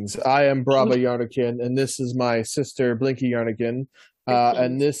 Greetings. I am Brava Yarnikin, and this is my sister Blinky Yarnikin.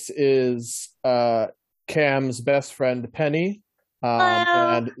 And this is Cam's best friend Penny.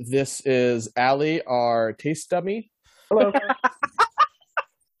 And this is Allie, our taste dummy. Hello.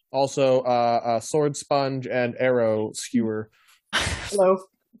 Also, a sword sponge and arrow skewer. Hello.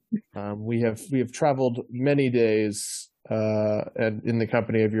 We have traveled many days and in the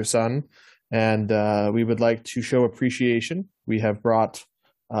company of your son, and we would like to show appreciation. We have brought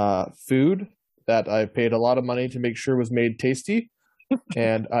food that I paid a lot of money to make sure was made tasty,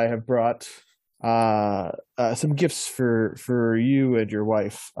 and I have brought some gifts for you and your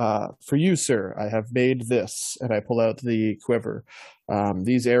wife. For you, sir, I have made this, and I pull out the quiver.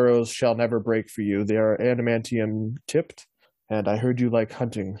 These arrows shall never break for you. They are adamantium tipped, and I heard you like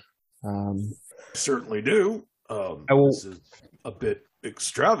hunting. Certainly do. This is a bit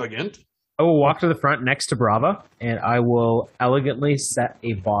extravagant. I will walk to the front next to Brava, and I will elegantly set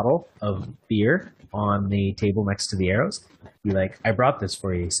a bottle of beer on the table next to the arrows. Be like, I brought this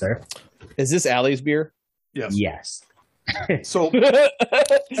for you, sir. Is this Allie's beer? Yes. Yes. So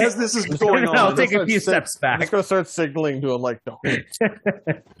as this is going on, I'll take a few steps I'm back. just going to start signaling to him like, no.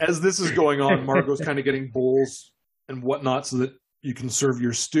 as this is going on, Margot's kind of getting bowls and whatnot so that you can serve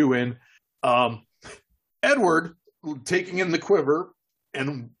your stew in. Edward, taking in the quiver,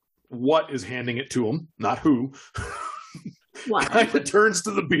 and what is handing it to him, not who, What? kind of turns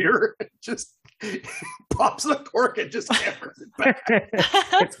to the beer and just pops the cork and just hammers it back.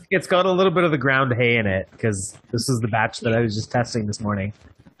 It's got a little bit of the ground hay in it because this is the batch that I was just testing this morning.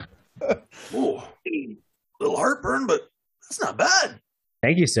 Oh, little heartburn, but that's not bad.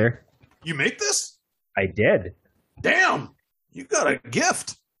 Thank you, sir. You make this? I did. Damn, you got a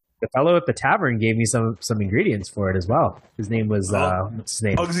gift. The fellow at the tavern gave me some ingredients for it as well. His name was what's his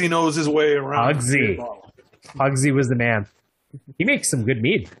name? Hugsy knows his way around. Hugsy. Hugsy was the man. He makes some good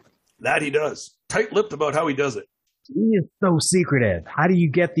mead. That he does. Tight-lipped about how he does it. He is so secretive. How do you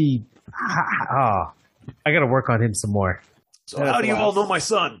get the? I got to work on him some more. So That's how do you the all last. know my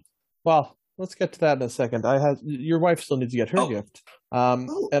son? Well, let's get to that in a second. Your wife still needs to get her gift.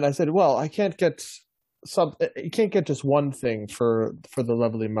 And I said, well, I can't get you can't get just one thing for the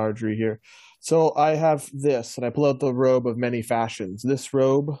lovely Marjorie here. So I have this, and I pull out the robe of many fashions. This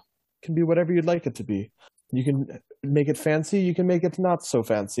robe can be whatever you'd like it to be. You can make it fancy, you can make it not so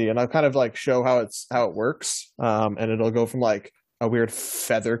fancy, and I'll kind of like show how it works. And it'll go from like a weird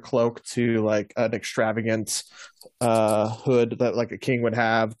feather cloak to like an extravagant hood that like a king would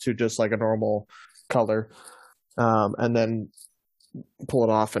have to just like a normal color. And then pull it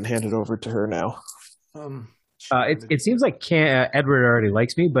off and hand it over to her now. It seems like Edward already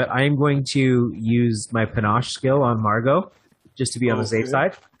likes me, but I am going to use my panache skill on Margot just to be on the safe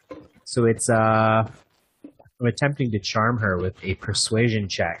side. So it's I'm attempting to charm her with a persuasion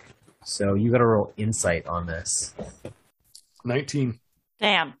check. So you got to roll insight on this. 19.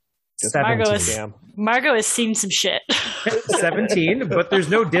 Damn. 17. Margot has seen some shit. 17, but there's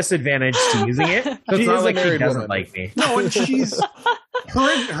no disadvantage to using it. So it's not like she doesn't like me. No, and she's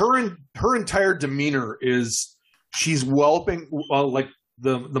her entire demeanor is she's welcoming, like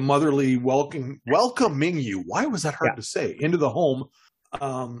the motherly welcoming you. Why was that hard to say? Into the home,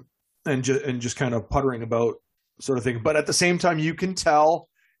 and just kind of puttering about sort of thing. But at the same time, you can tell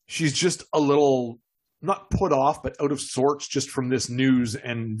she's just a little not put off, but out of sorts just from this news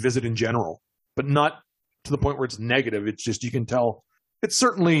and visit in general. But not to the point where it's negative. It's just you can tell it's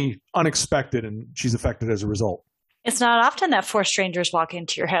certainly unexpected, and she's affected as a result. It's not often that 4 strangers walk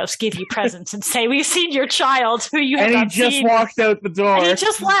into your house, give you presents, and say, "We've seen your child, who you have not seen." And he just walked out the door. And he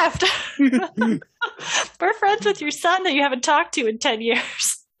just left. We're friends with your son that you haven't talked to in 10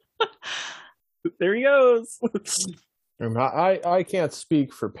 years. There he goes. I can't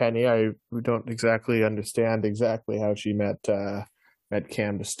speak for Penny. We don't exactly understand exactly how she met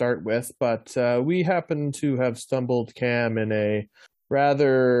Cam to start with, but we happen to have stumbled Cam in a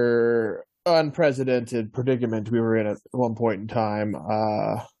rather unprecedented predicament we were in at one point in time,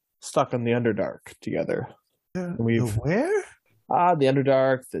 stuck on the Underdark together. Where? The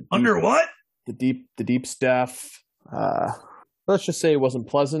Underdark. Under what? The deep stuff. Let's just say it wasn't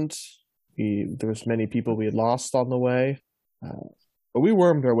pleasant. There was many people we had lost on the way, but we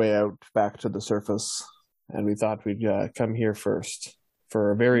wormed our way out back to the surface, and we thought we'd come here first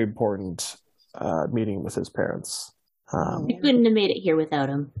for a very important meeting with his parents. We couldn't have made it here without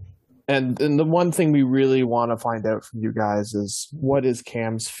him. And the one thing we really want to find out from you guys is, what is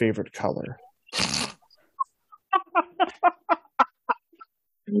Cam's favorite color?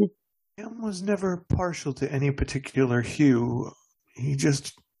 Cam was never partial to any particular hue. He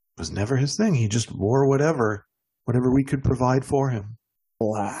just was never his thing. He just wore whatever we could provide for him.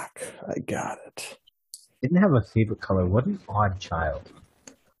 Black. I got it. Didn't have a favorite color. What an odd child.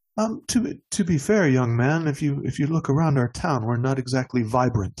 To be fair, young man, if you look around our town, we're not exactly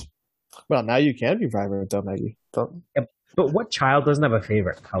vibrant. Well, now you can be vibrant, though, Maggie. Yeah, but what child doesn't have a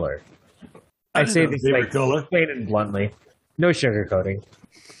favorite color? I say this like color. plain and bluntly. No sugarcoating.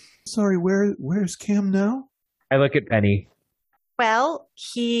 Sorry, where's Cam now? I look at Penny. Well,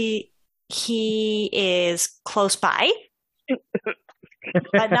 he is close by,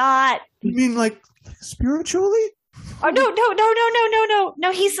 but not. You mean like spiritually? Oh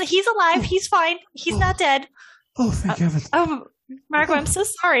no! He's alive. He's fine. He's not dead. Oh, thank heavens. Margot, I'm so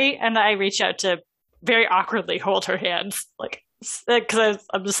sorry. And I reach out to very awkwardly hold her hands, like, because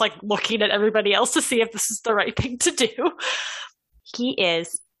I'm just like looking at everybody else to see if this is the right thing to do. He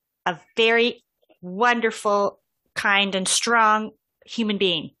is a very wonderful, kind, and strong human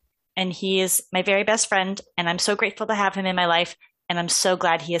being. And he is my very best friend. And I'm so grateful to have him in my life. And I'm so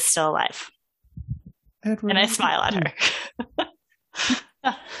glad he is still alive. Edward, and I smile at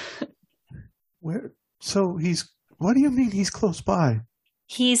her. Where? So what do you mean he's close by?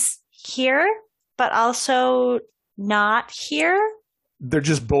 He's here, but also not here. They're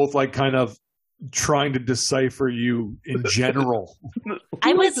just both like kind of trying to decipher you in general.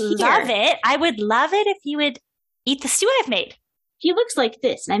 I would love it. I would love it if you would eat the stew I've made. He looks like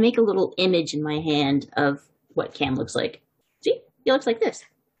this. And I make a little image in my hand of what Cam looks like. See? He looks like this.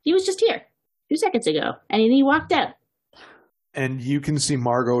 He was just here 2 seconds ago, and then he walked out. And you can see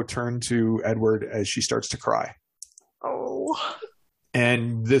Margot turn to Edward as she starts to cry. Oh.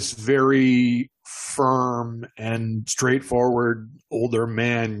 And this very firm and straightforward older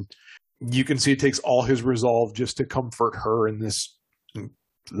man, you can see it takes all his resolve just to comfort her in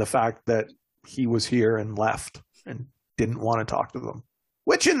the fact that he was here and left and didn't want to talk to them.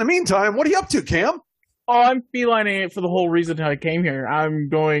 Which, in the meantime, what are you up to, Cam? Oh, I'm beelining it for the whole reason I came here. I'm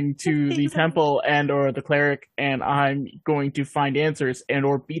going to the temple and or the cleric, and I'm going to find answers and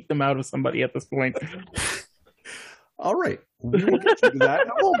or beat them out of somebody at this point. All right. We will get you to that in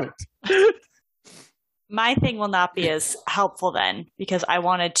a moment. My thing will not be as helpful then, because I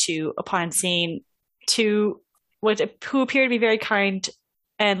wanted to, upon seeing who appear to be very kind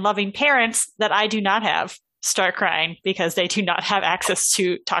and loving parents that I do not have start crying because they do not have access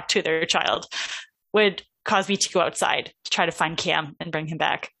to talk to their child would cause me to go outside to try to find Cam and bring him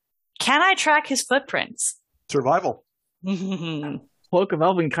back. Can I track his footprints? Survival. Cloak of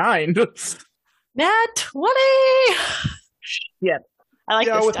Elven Kind. Nat 20! Yeah. I like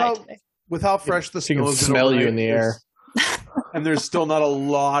this die today. With how fresh the She snow can is smell you in the air. And there's still not a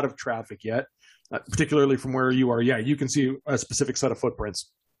lot of traffic yet, particularly from where you are. Yeah, you can see a specific set of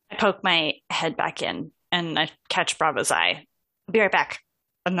footprints. I poke my head back in and I catch Bravo's eye. I'll be right back.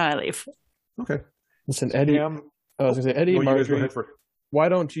 And then I leave. Okay. Listen, Eddie. I was going to say, Eddie and Marjorie, why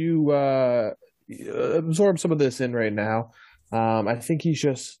don't you absorb some of this in right now? I think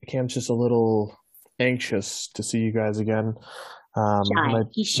Cam's just a little anxious to see you guys again. Shy.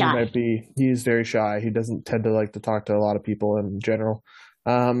 He's shy. He's very shy. He doesn't tend to like to talk to a lot of people in general.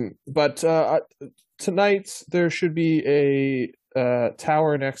 But tonight there should be a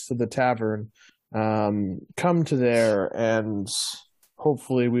tower next to the tavern. Come to there, and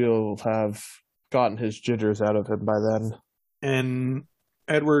hopefully we'll have gotten his jitters out of him by then. And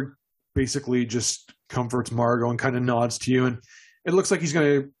Edward basically just comforts Margot and kind of nods to you, and it looks like he's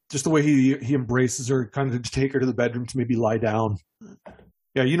going to, just the way he embraces her, kind of to take her to the bedroom to maybe lie down.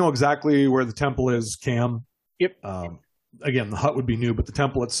 Yeah, you know exactly where the temple is, Cam. Yep. Again, the hut would be new, but the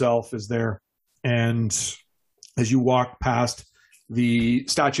temple itself is there. And as you walk past the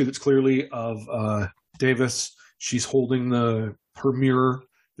statue that's clearly of Davis, she's holding her mirror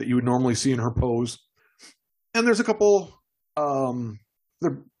that you would normally see in her pose. And there's a couple,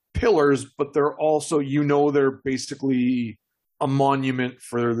 they're pillars, but they're also, they're basically a monument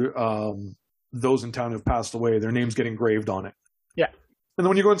for those in town who've passed away. Their names get engraved on it. Yeah. And then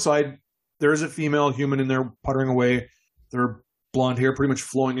when you go inside, there is a female human in there puttering away. Their blonde hair pretty much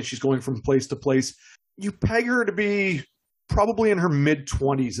flowing as she's going from place to place. You peg her to be probably in her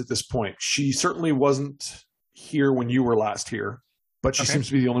mid-20s at this point. She certainly wasn't here when you were last here, but she seems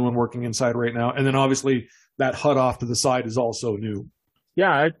to be the only one working inside right now. And then obviously that hut off to the side is also new.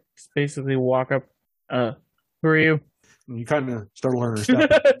 Yeah, I just basically walk up. Who are you? And you kind of start learning her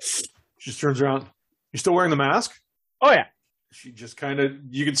step. She just turns around. You still wearing the mask? Oh, yeah. She just kind of,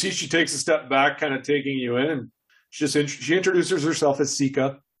 you can see she takes a step back, kind of taking you in. And she introduces herself as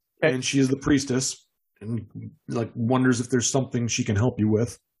Sika, and she is the priestess, and wonders if there's something she can help you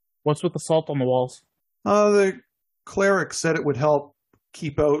with. What's with the salt on the walls? The cleric said it would help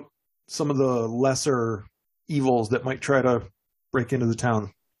keep out some of the lesser evils that might try to break into the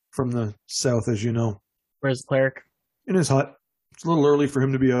town from the south, as you know. Where's the cleric? In his hut. It's a little early for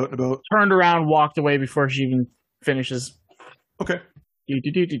him to be out and about. Turned around, walked away before she even finishes. Okay. You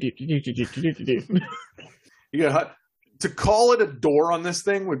get a hut. To call it a door on this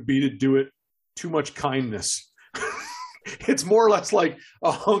thing would be to do it too much kindness. It's more or less like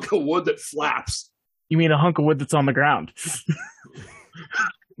a hunk of wood that flaps. You mean a hunk of wood that's on the ground?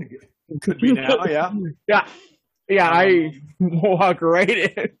 Could be now, yeah. Yeah, I walk right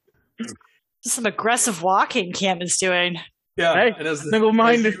in. Some aggressive walking Cam is doing. Yeah, hey, and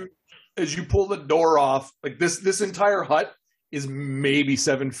single-minded. As you pull the door off, this entire hut is maybe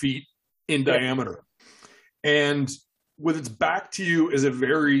 7 feet in diameter. And with its back to you is a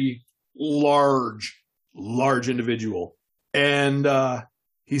very large individual. And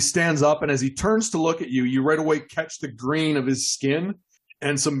he stands up, and as he turns to look at you, you right away catch the green of his skin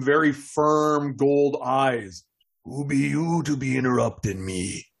and some very firm gold eyes. Who be you to be interrupting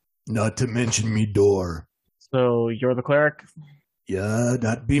me? Not to mention me door. So you're the cleric? Yeah,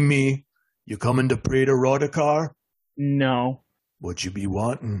 that be me. You coming to pray to Rodakar? No. What you be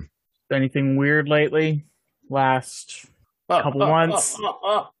wanting? Anything weird lately? Last couple months?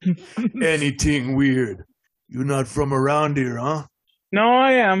 Anything weird? You not from around here, huh? No,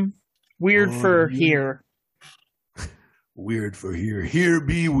 I am. Weird for here. Weird for here. Here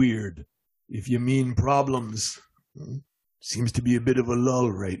be weird. If you mean problems. Seems to be a bit of a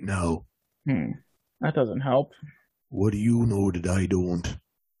lull right now. That doesn't help. What do you know that I don't?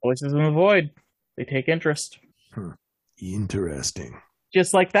 Voices in the void. They take interest. Interesting.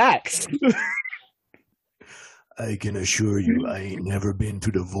 Just like that. I can assure you I ain't never been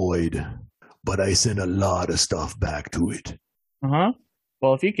to the void, but I sent a lot of stuff back to it. Uh-huh.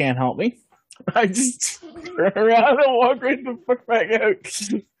 Well, if you can't help me, I just turn around and walk right the fuck back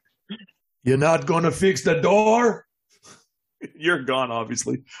out. You're not going to fix the door? You're gone,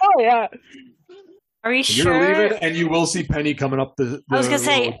 obviously. Oh, yeah. Are you You're sure? leaving, and you will see Penny coming up the I was going to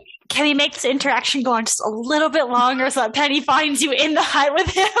say, road. can we make this interaction go on just a little bit longer so that Penny finds you in the hut with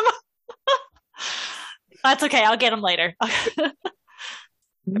him? That's okay. I'll get him later.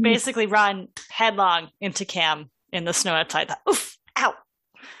 I basically run headlong into Cam in the snow outside. Oof! Ow!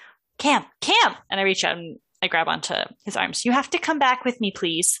 Cam! And I reach out and I grab onto his arms. You have to come back with me,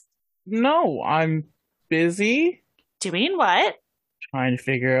 please. No, I'm busy. Doing what? Trying to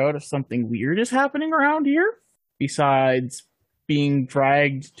figure out if something weird is happening around here. Besides being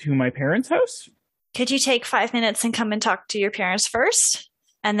dragged to my parents' house. Could you take 5 minutes and come and talk to your parents first?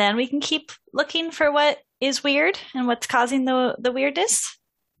 And then we can keep looking for what is weird and what's causing the weirdness?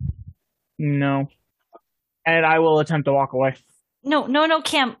 No. And I will attempt to walk away. No,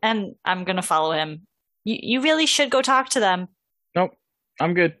 Cam. And I'm going to follow him. You really should go talk to them. Nope.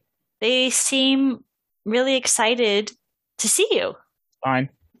 I'm good. They seem really excited to see you. Fine.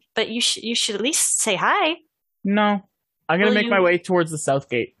 But you should at least say hi. No. I'm going to make my way towards the south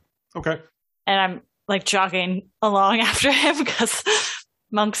gate. Okay. And I'm like jogging along after him because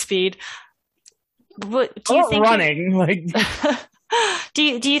monk speed. What do you think? Running, like. Do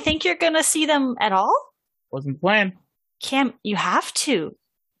you think you're gonna see them at all? Wasn't the plan. Cam, you have to.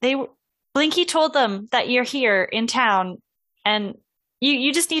 Blinky told them that you're here in town, and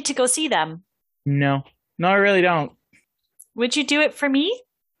you just need to go see them. No, I really don't. Would you do it for me,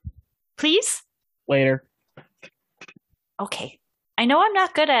 please? Later. Okay. I know I'm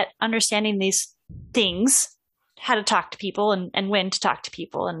not good at understanding these things, how to talk to people and when to talk to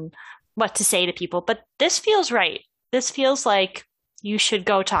people and what to say to people, but this feels right. This feels like you should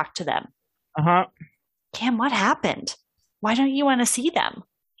go talk to them. Uh-huh. Cam, what happened? Why don't you want to see them?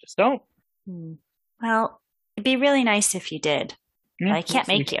 Just don't. Well, it'd be really nice if you did. Yeah, but I can't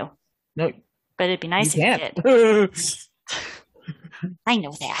make you. No. But it'd be nice if can't. you did. I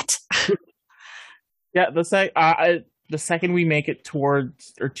know that. Yeah, the second we make it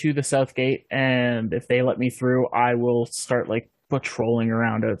towards or to the south gate, and if they let me through, I will start like patrolling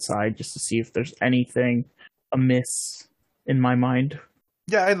around outside just to see if there's anything amiss in my mind.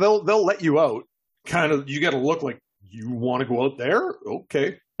 Yeah, and they'll let you out. Kind of, you got to look like you want to go out there.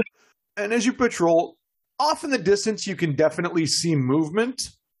 Okay. And as you patrol, off in the distance, you can definitely see movement.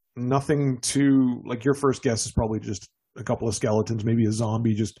 Nothing too like your first guess is probably just a couple of skeletons, maybe a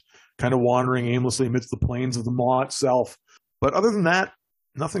zombie just kind of wandering aimlessly amidst the plains of the maw itself. But other than that,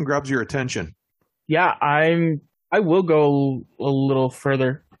 nothing grabs your attention. Yeah, I will go a little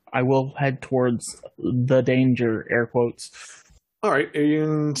further. I will head towards the danger, air quotes. All right,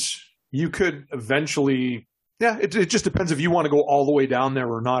 and you could eventually... Yeah, it just depends if you want to go all the way down there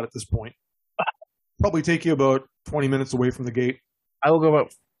or not at this point. Probably take you about 20 minutes away from the gate. I will go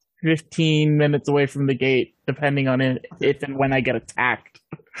about 15 minutes away from the gate, depending on if and when I get attacked.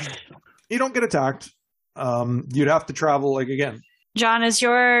 You don't get attacked. You'd have to travel, like, again. John, is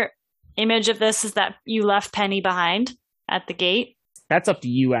your image of this is that you left Penny behind at the gate? That's up to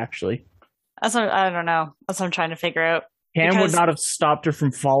you, actually. I don't know. That's what I'm trying to figure out. Cam would not have stopped her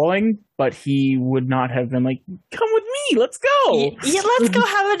from following, but he would not have been like, come with me, let's go. Yeah, let's go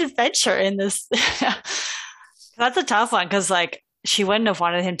have an adventure in this. That's a tough one, because, like, she wouldn't have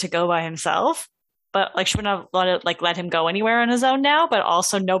wanted him to go by himself, but, like, she wouldn't have let him go anywhere on his own now, but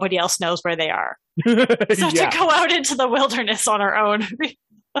also nobody else knows where they are. So Yeah. to go out into the wilderness on her own.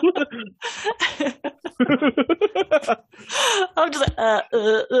 I'm just like,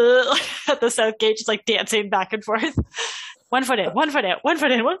 at the south gate, just like dancing back and forth. 1 foot in, 1 foot out, 1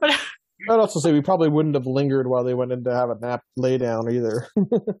 foot in, 1 foot out. I'd also say we probably wouldn't have lingered while they went in to have a nap lay down either.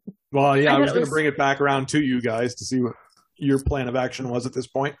 Well, yeah, I was going to bring it back around to you guys to see what your plan of action was at this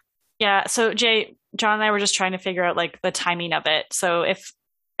point. Yeah, so Jay, John and I were just trying to figure out like the timing of it. So if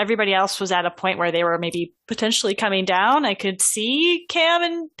everybody else was at a point where they were maybe potentially coming down, I could see Cam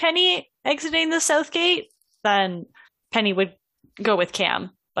and Penny exiting the south gate, then Penny would go with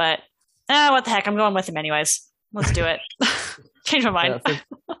Cam. But what the heck, I'm going with him anyways. Let's do it. Change my mind. Yeah,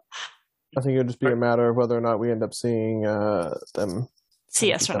 I think it would just be a matter of whether or not we end up seeing them.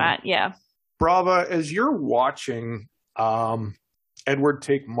 See us or not, yeah. Brava, as you're watching Edward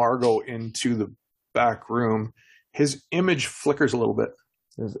take Margot into the back room, his image flickers a little bit.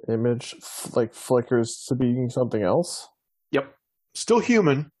 His image flickers to being something else? Yep. Still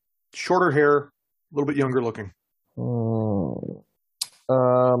human, shorter hair, a little bit younger looking.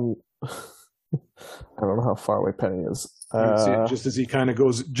 I don't know how far away Penny is. Just as he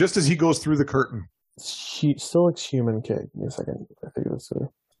goes through the curtain. She still looks human, kid. Give me a second. I figure this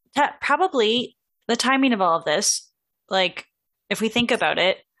through. Probably the timing of all of this, like if we think about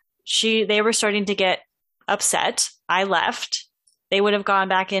it, they were starting to get upset. I left. They would have gone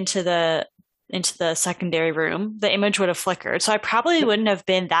back into the secondary room. The image would have flickered. So I probably wouldn't have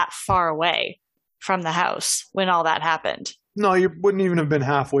been that far away from the house when all that happened. No, you wouldn't even have been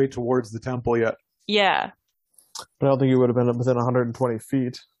halfway towards the temple yet. Yeah. But I don't think you would have been within 120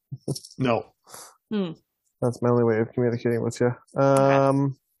 feet. No. That's my only way of communicating with you. I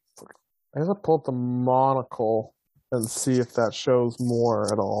guess I'll pull up the monocle and see if that shows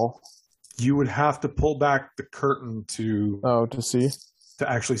more at all. You would have to pull back the curtain to see? To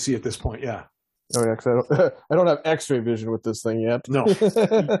actually see at this point, yeah. Oh, yeah, because I don't have X-ray vision with this thing yet. No.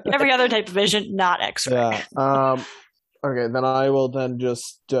 Every other type of vision, not X-ray. Yeah. Okay, then I will then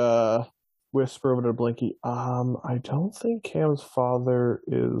just whisper over to Blinky. I don't think Cam's father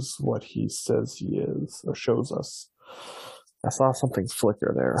is what he says he is, or shows us. I saw something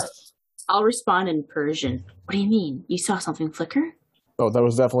flicker there. I'll respond in Persian. What do you mean? You saw something flicker? Oh, that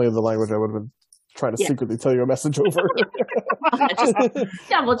was definitely the language I would have been trying to secretly tell you a message over. Just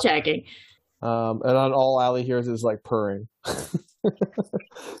double checking. And on all Allie hears is like purring.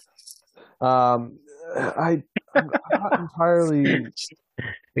 I'm not entirely.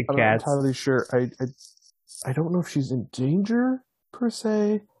 I'm not entirely sure. I don't know if she's in danger per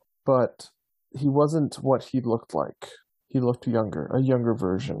se, but he wasn't what he looked like. He looked younger, a younger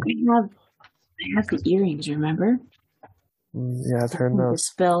version. I have the earrings, remember? Yeah, it turned out.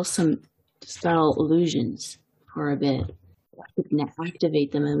 Dispel illusions for a bit. We could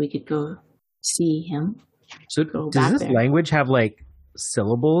activate them and we could go see him. So does this language have like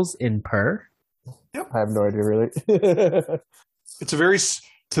syllables in per? Yep. I have no idea really. It's a very,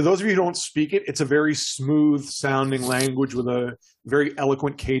 to those of you who don't speak it, it's a very smooth sounding language with a very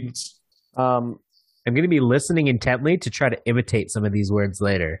eloquent cadence. I'm going to be listening intently to try to imitate some of these words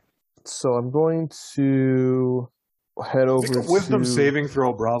later. So I'm going to head over to... Wisdom saving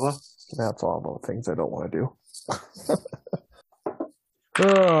throw, Brava. That's all about things I don't want to do.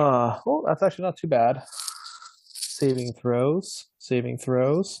 Oh, that's actually not too bad. Saving throws.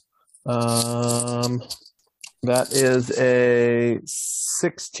 That is a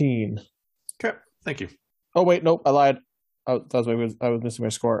 16. Okay, thank you. Oh, wait, nope, I lied. Oh, I was missing my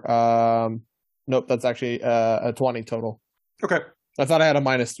score. Nope, that's actually a 20 total. Okay. I thought I had a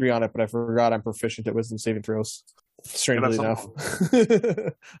 -3 on it, but I forgot I'm proficient at wisdom saving throws. Strangely enough.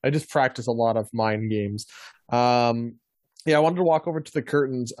 I just practice a lot of mind games. Yeah, I wanted to walk over to the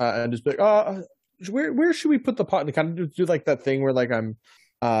curtains and just be like, where should we put the pot? And kind of do like that thing where like I'm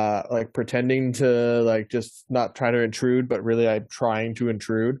like pretending to like just not try to intrude, but really I'm trying to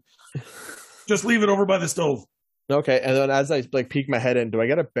intrude. Just leave it over by the stove. Okay, and then as I like peek my head in, do I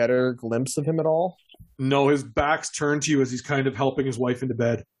get a better glimpse of him at all? No, his back's turned to you as he's kind of helping his wife into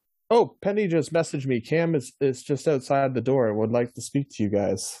bed. Oh, Penny just messaged me. Cam is just outside the door. Would like to speak to you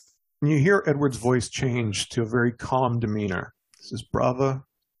guys. And you hear Edward's voice change to a very calm demeanor. He says, Brava,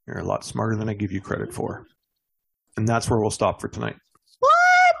 you're a lot smarter than I give you credit for. And that's where we'll stop for tonight.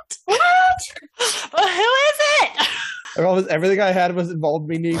 What? Well, who is it? Everything I had was involved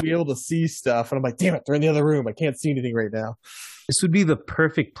me being able to see stuff. And I'm like, damn it, they're in the other room. I can't see anything right now. This would be the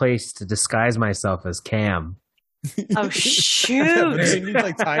perfect place to disguise myself as Cam. Oh, shoot. Dang,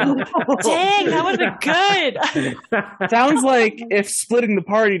 that would have been good. Sounds like if splitting the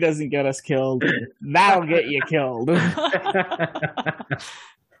party doesn't get us killed, that'll get you killed.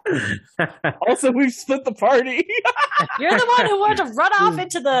 Also, we've split the party. You're the one who wanted to run off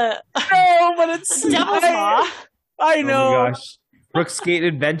into the no, but it's devil's maw. I know. Oh my gosh. Brookskate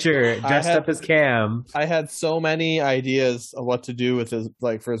Adventure, dressed up as Cam. I had so many ideas of what to do with his,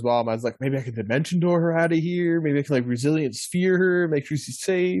 like, for his mom. I was like, maybe I could dimension door her out of here. Maybe I can, like, resilient sphere her, make sure she's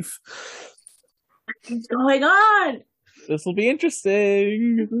safe. What's going on? This will be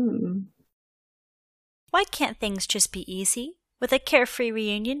interesting. Why can't things just be easy? With a carefree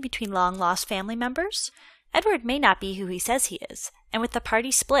reunion between long-lost family members? Edward may not be who he says he is, and with the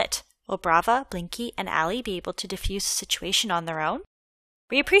party split, will Brava, Blinky, and Allie be able to defuse the situation on their own?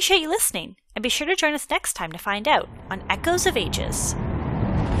 We appreciate you listening, and be sure to join us next time to find out on Echoes of Ages.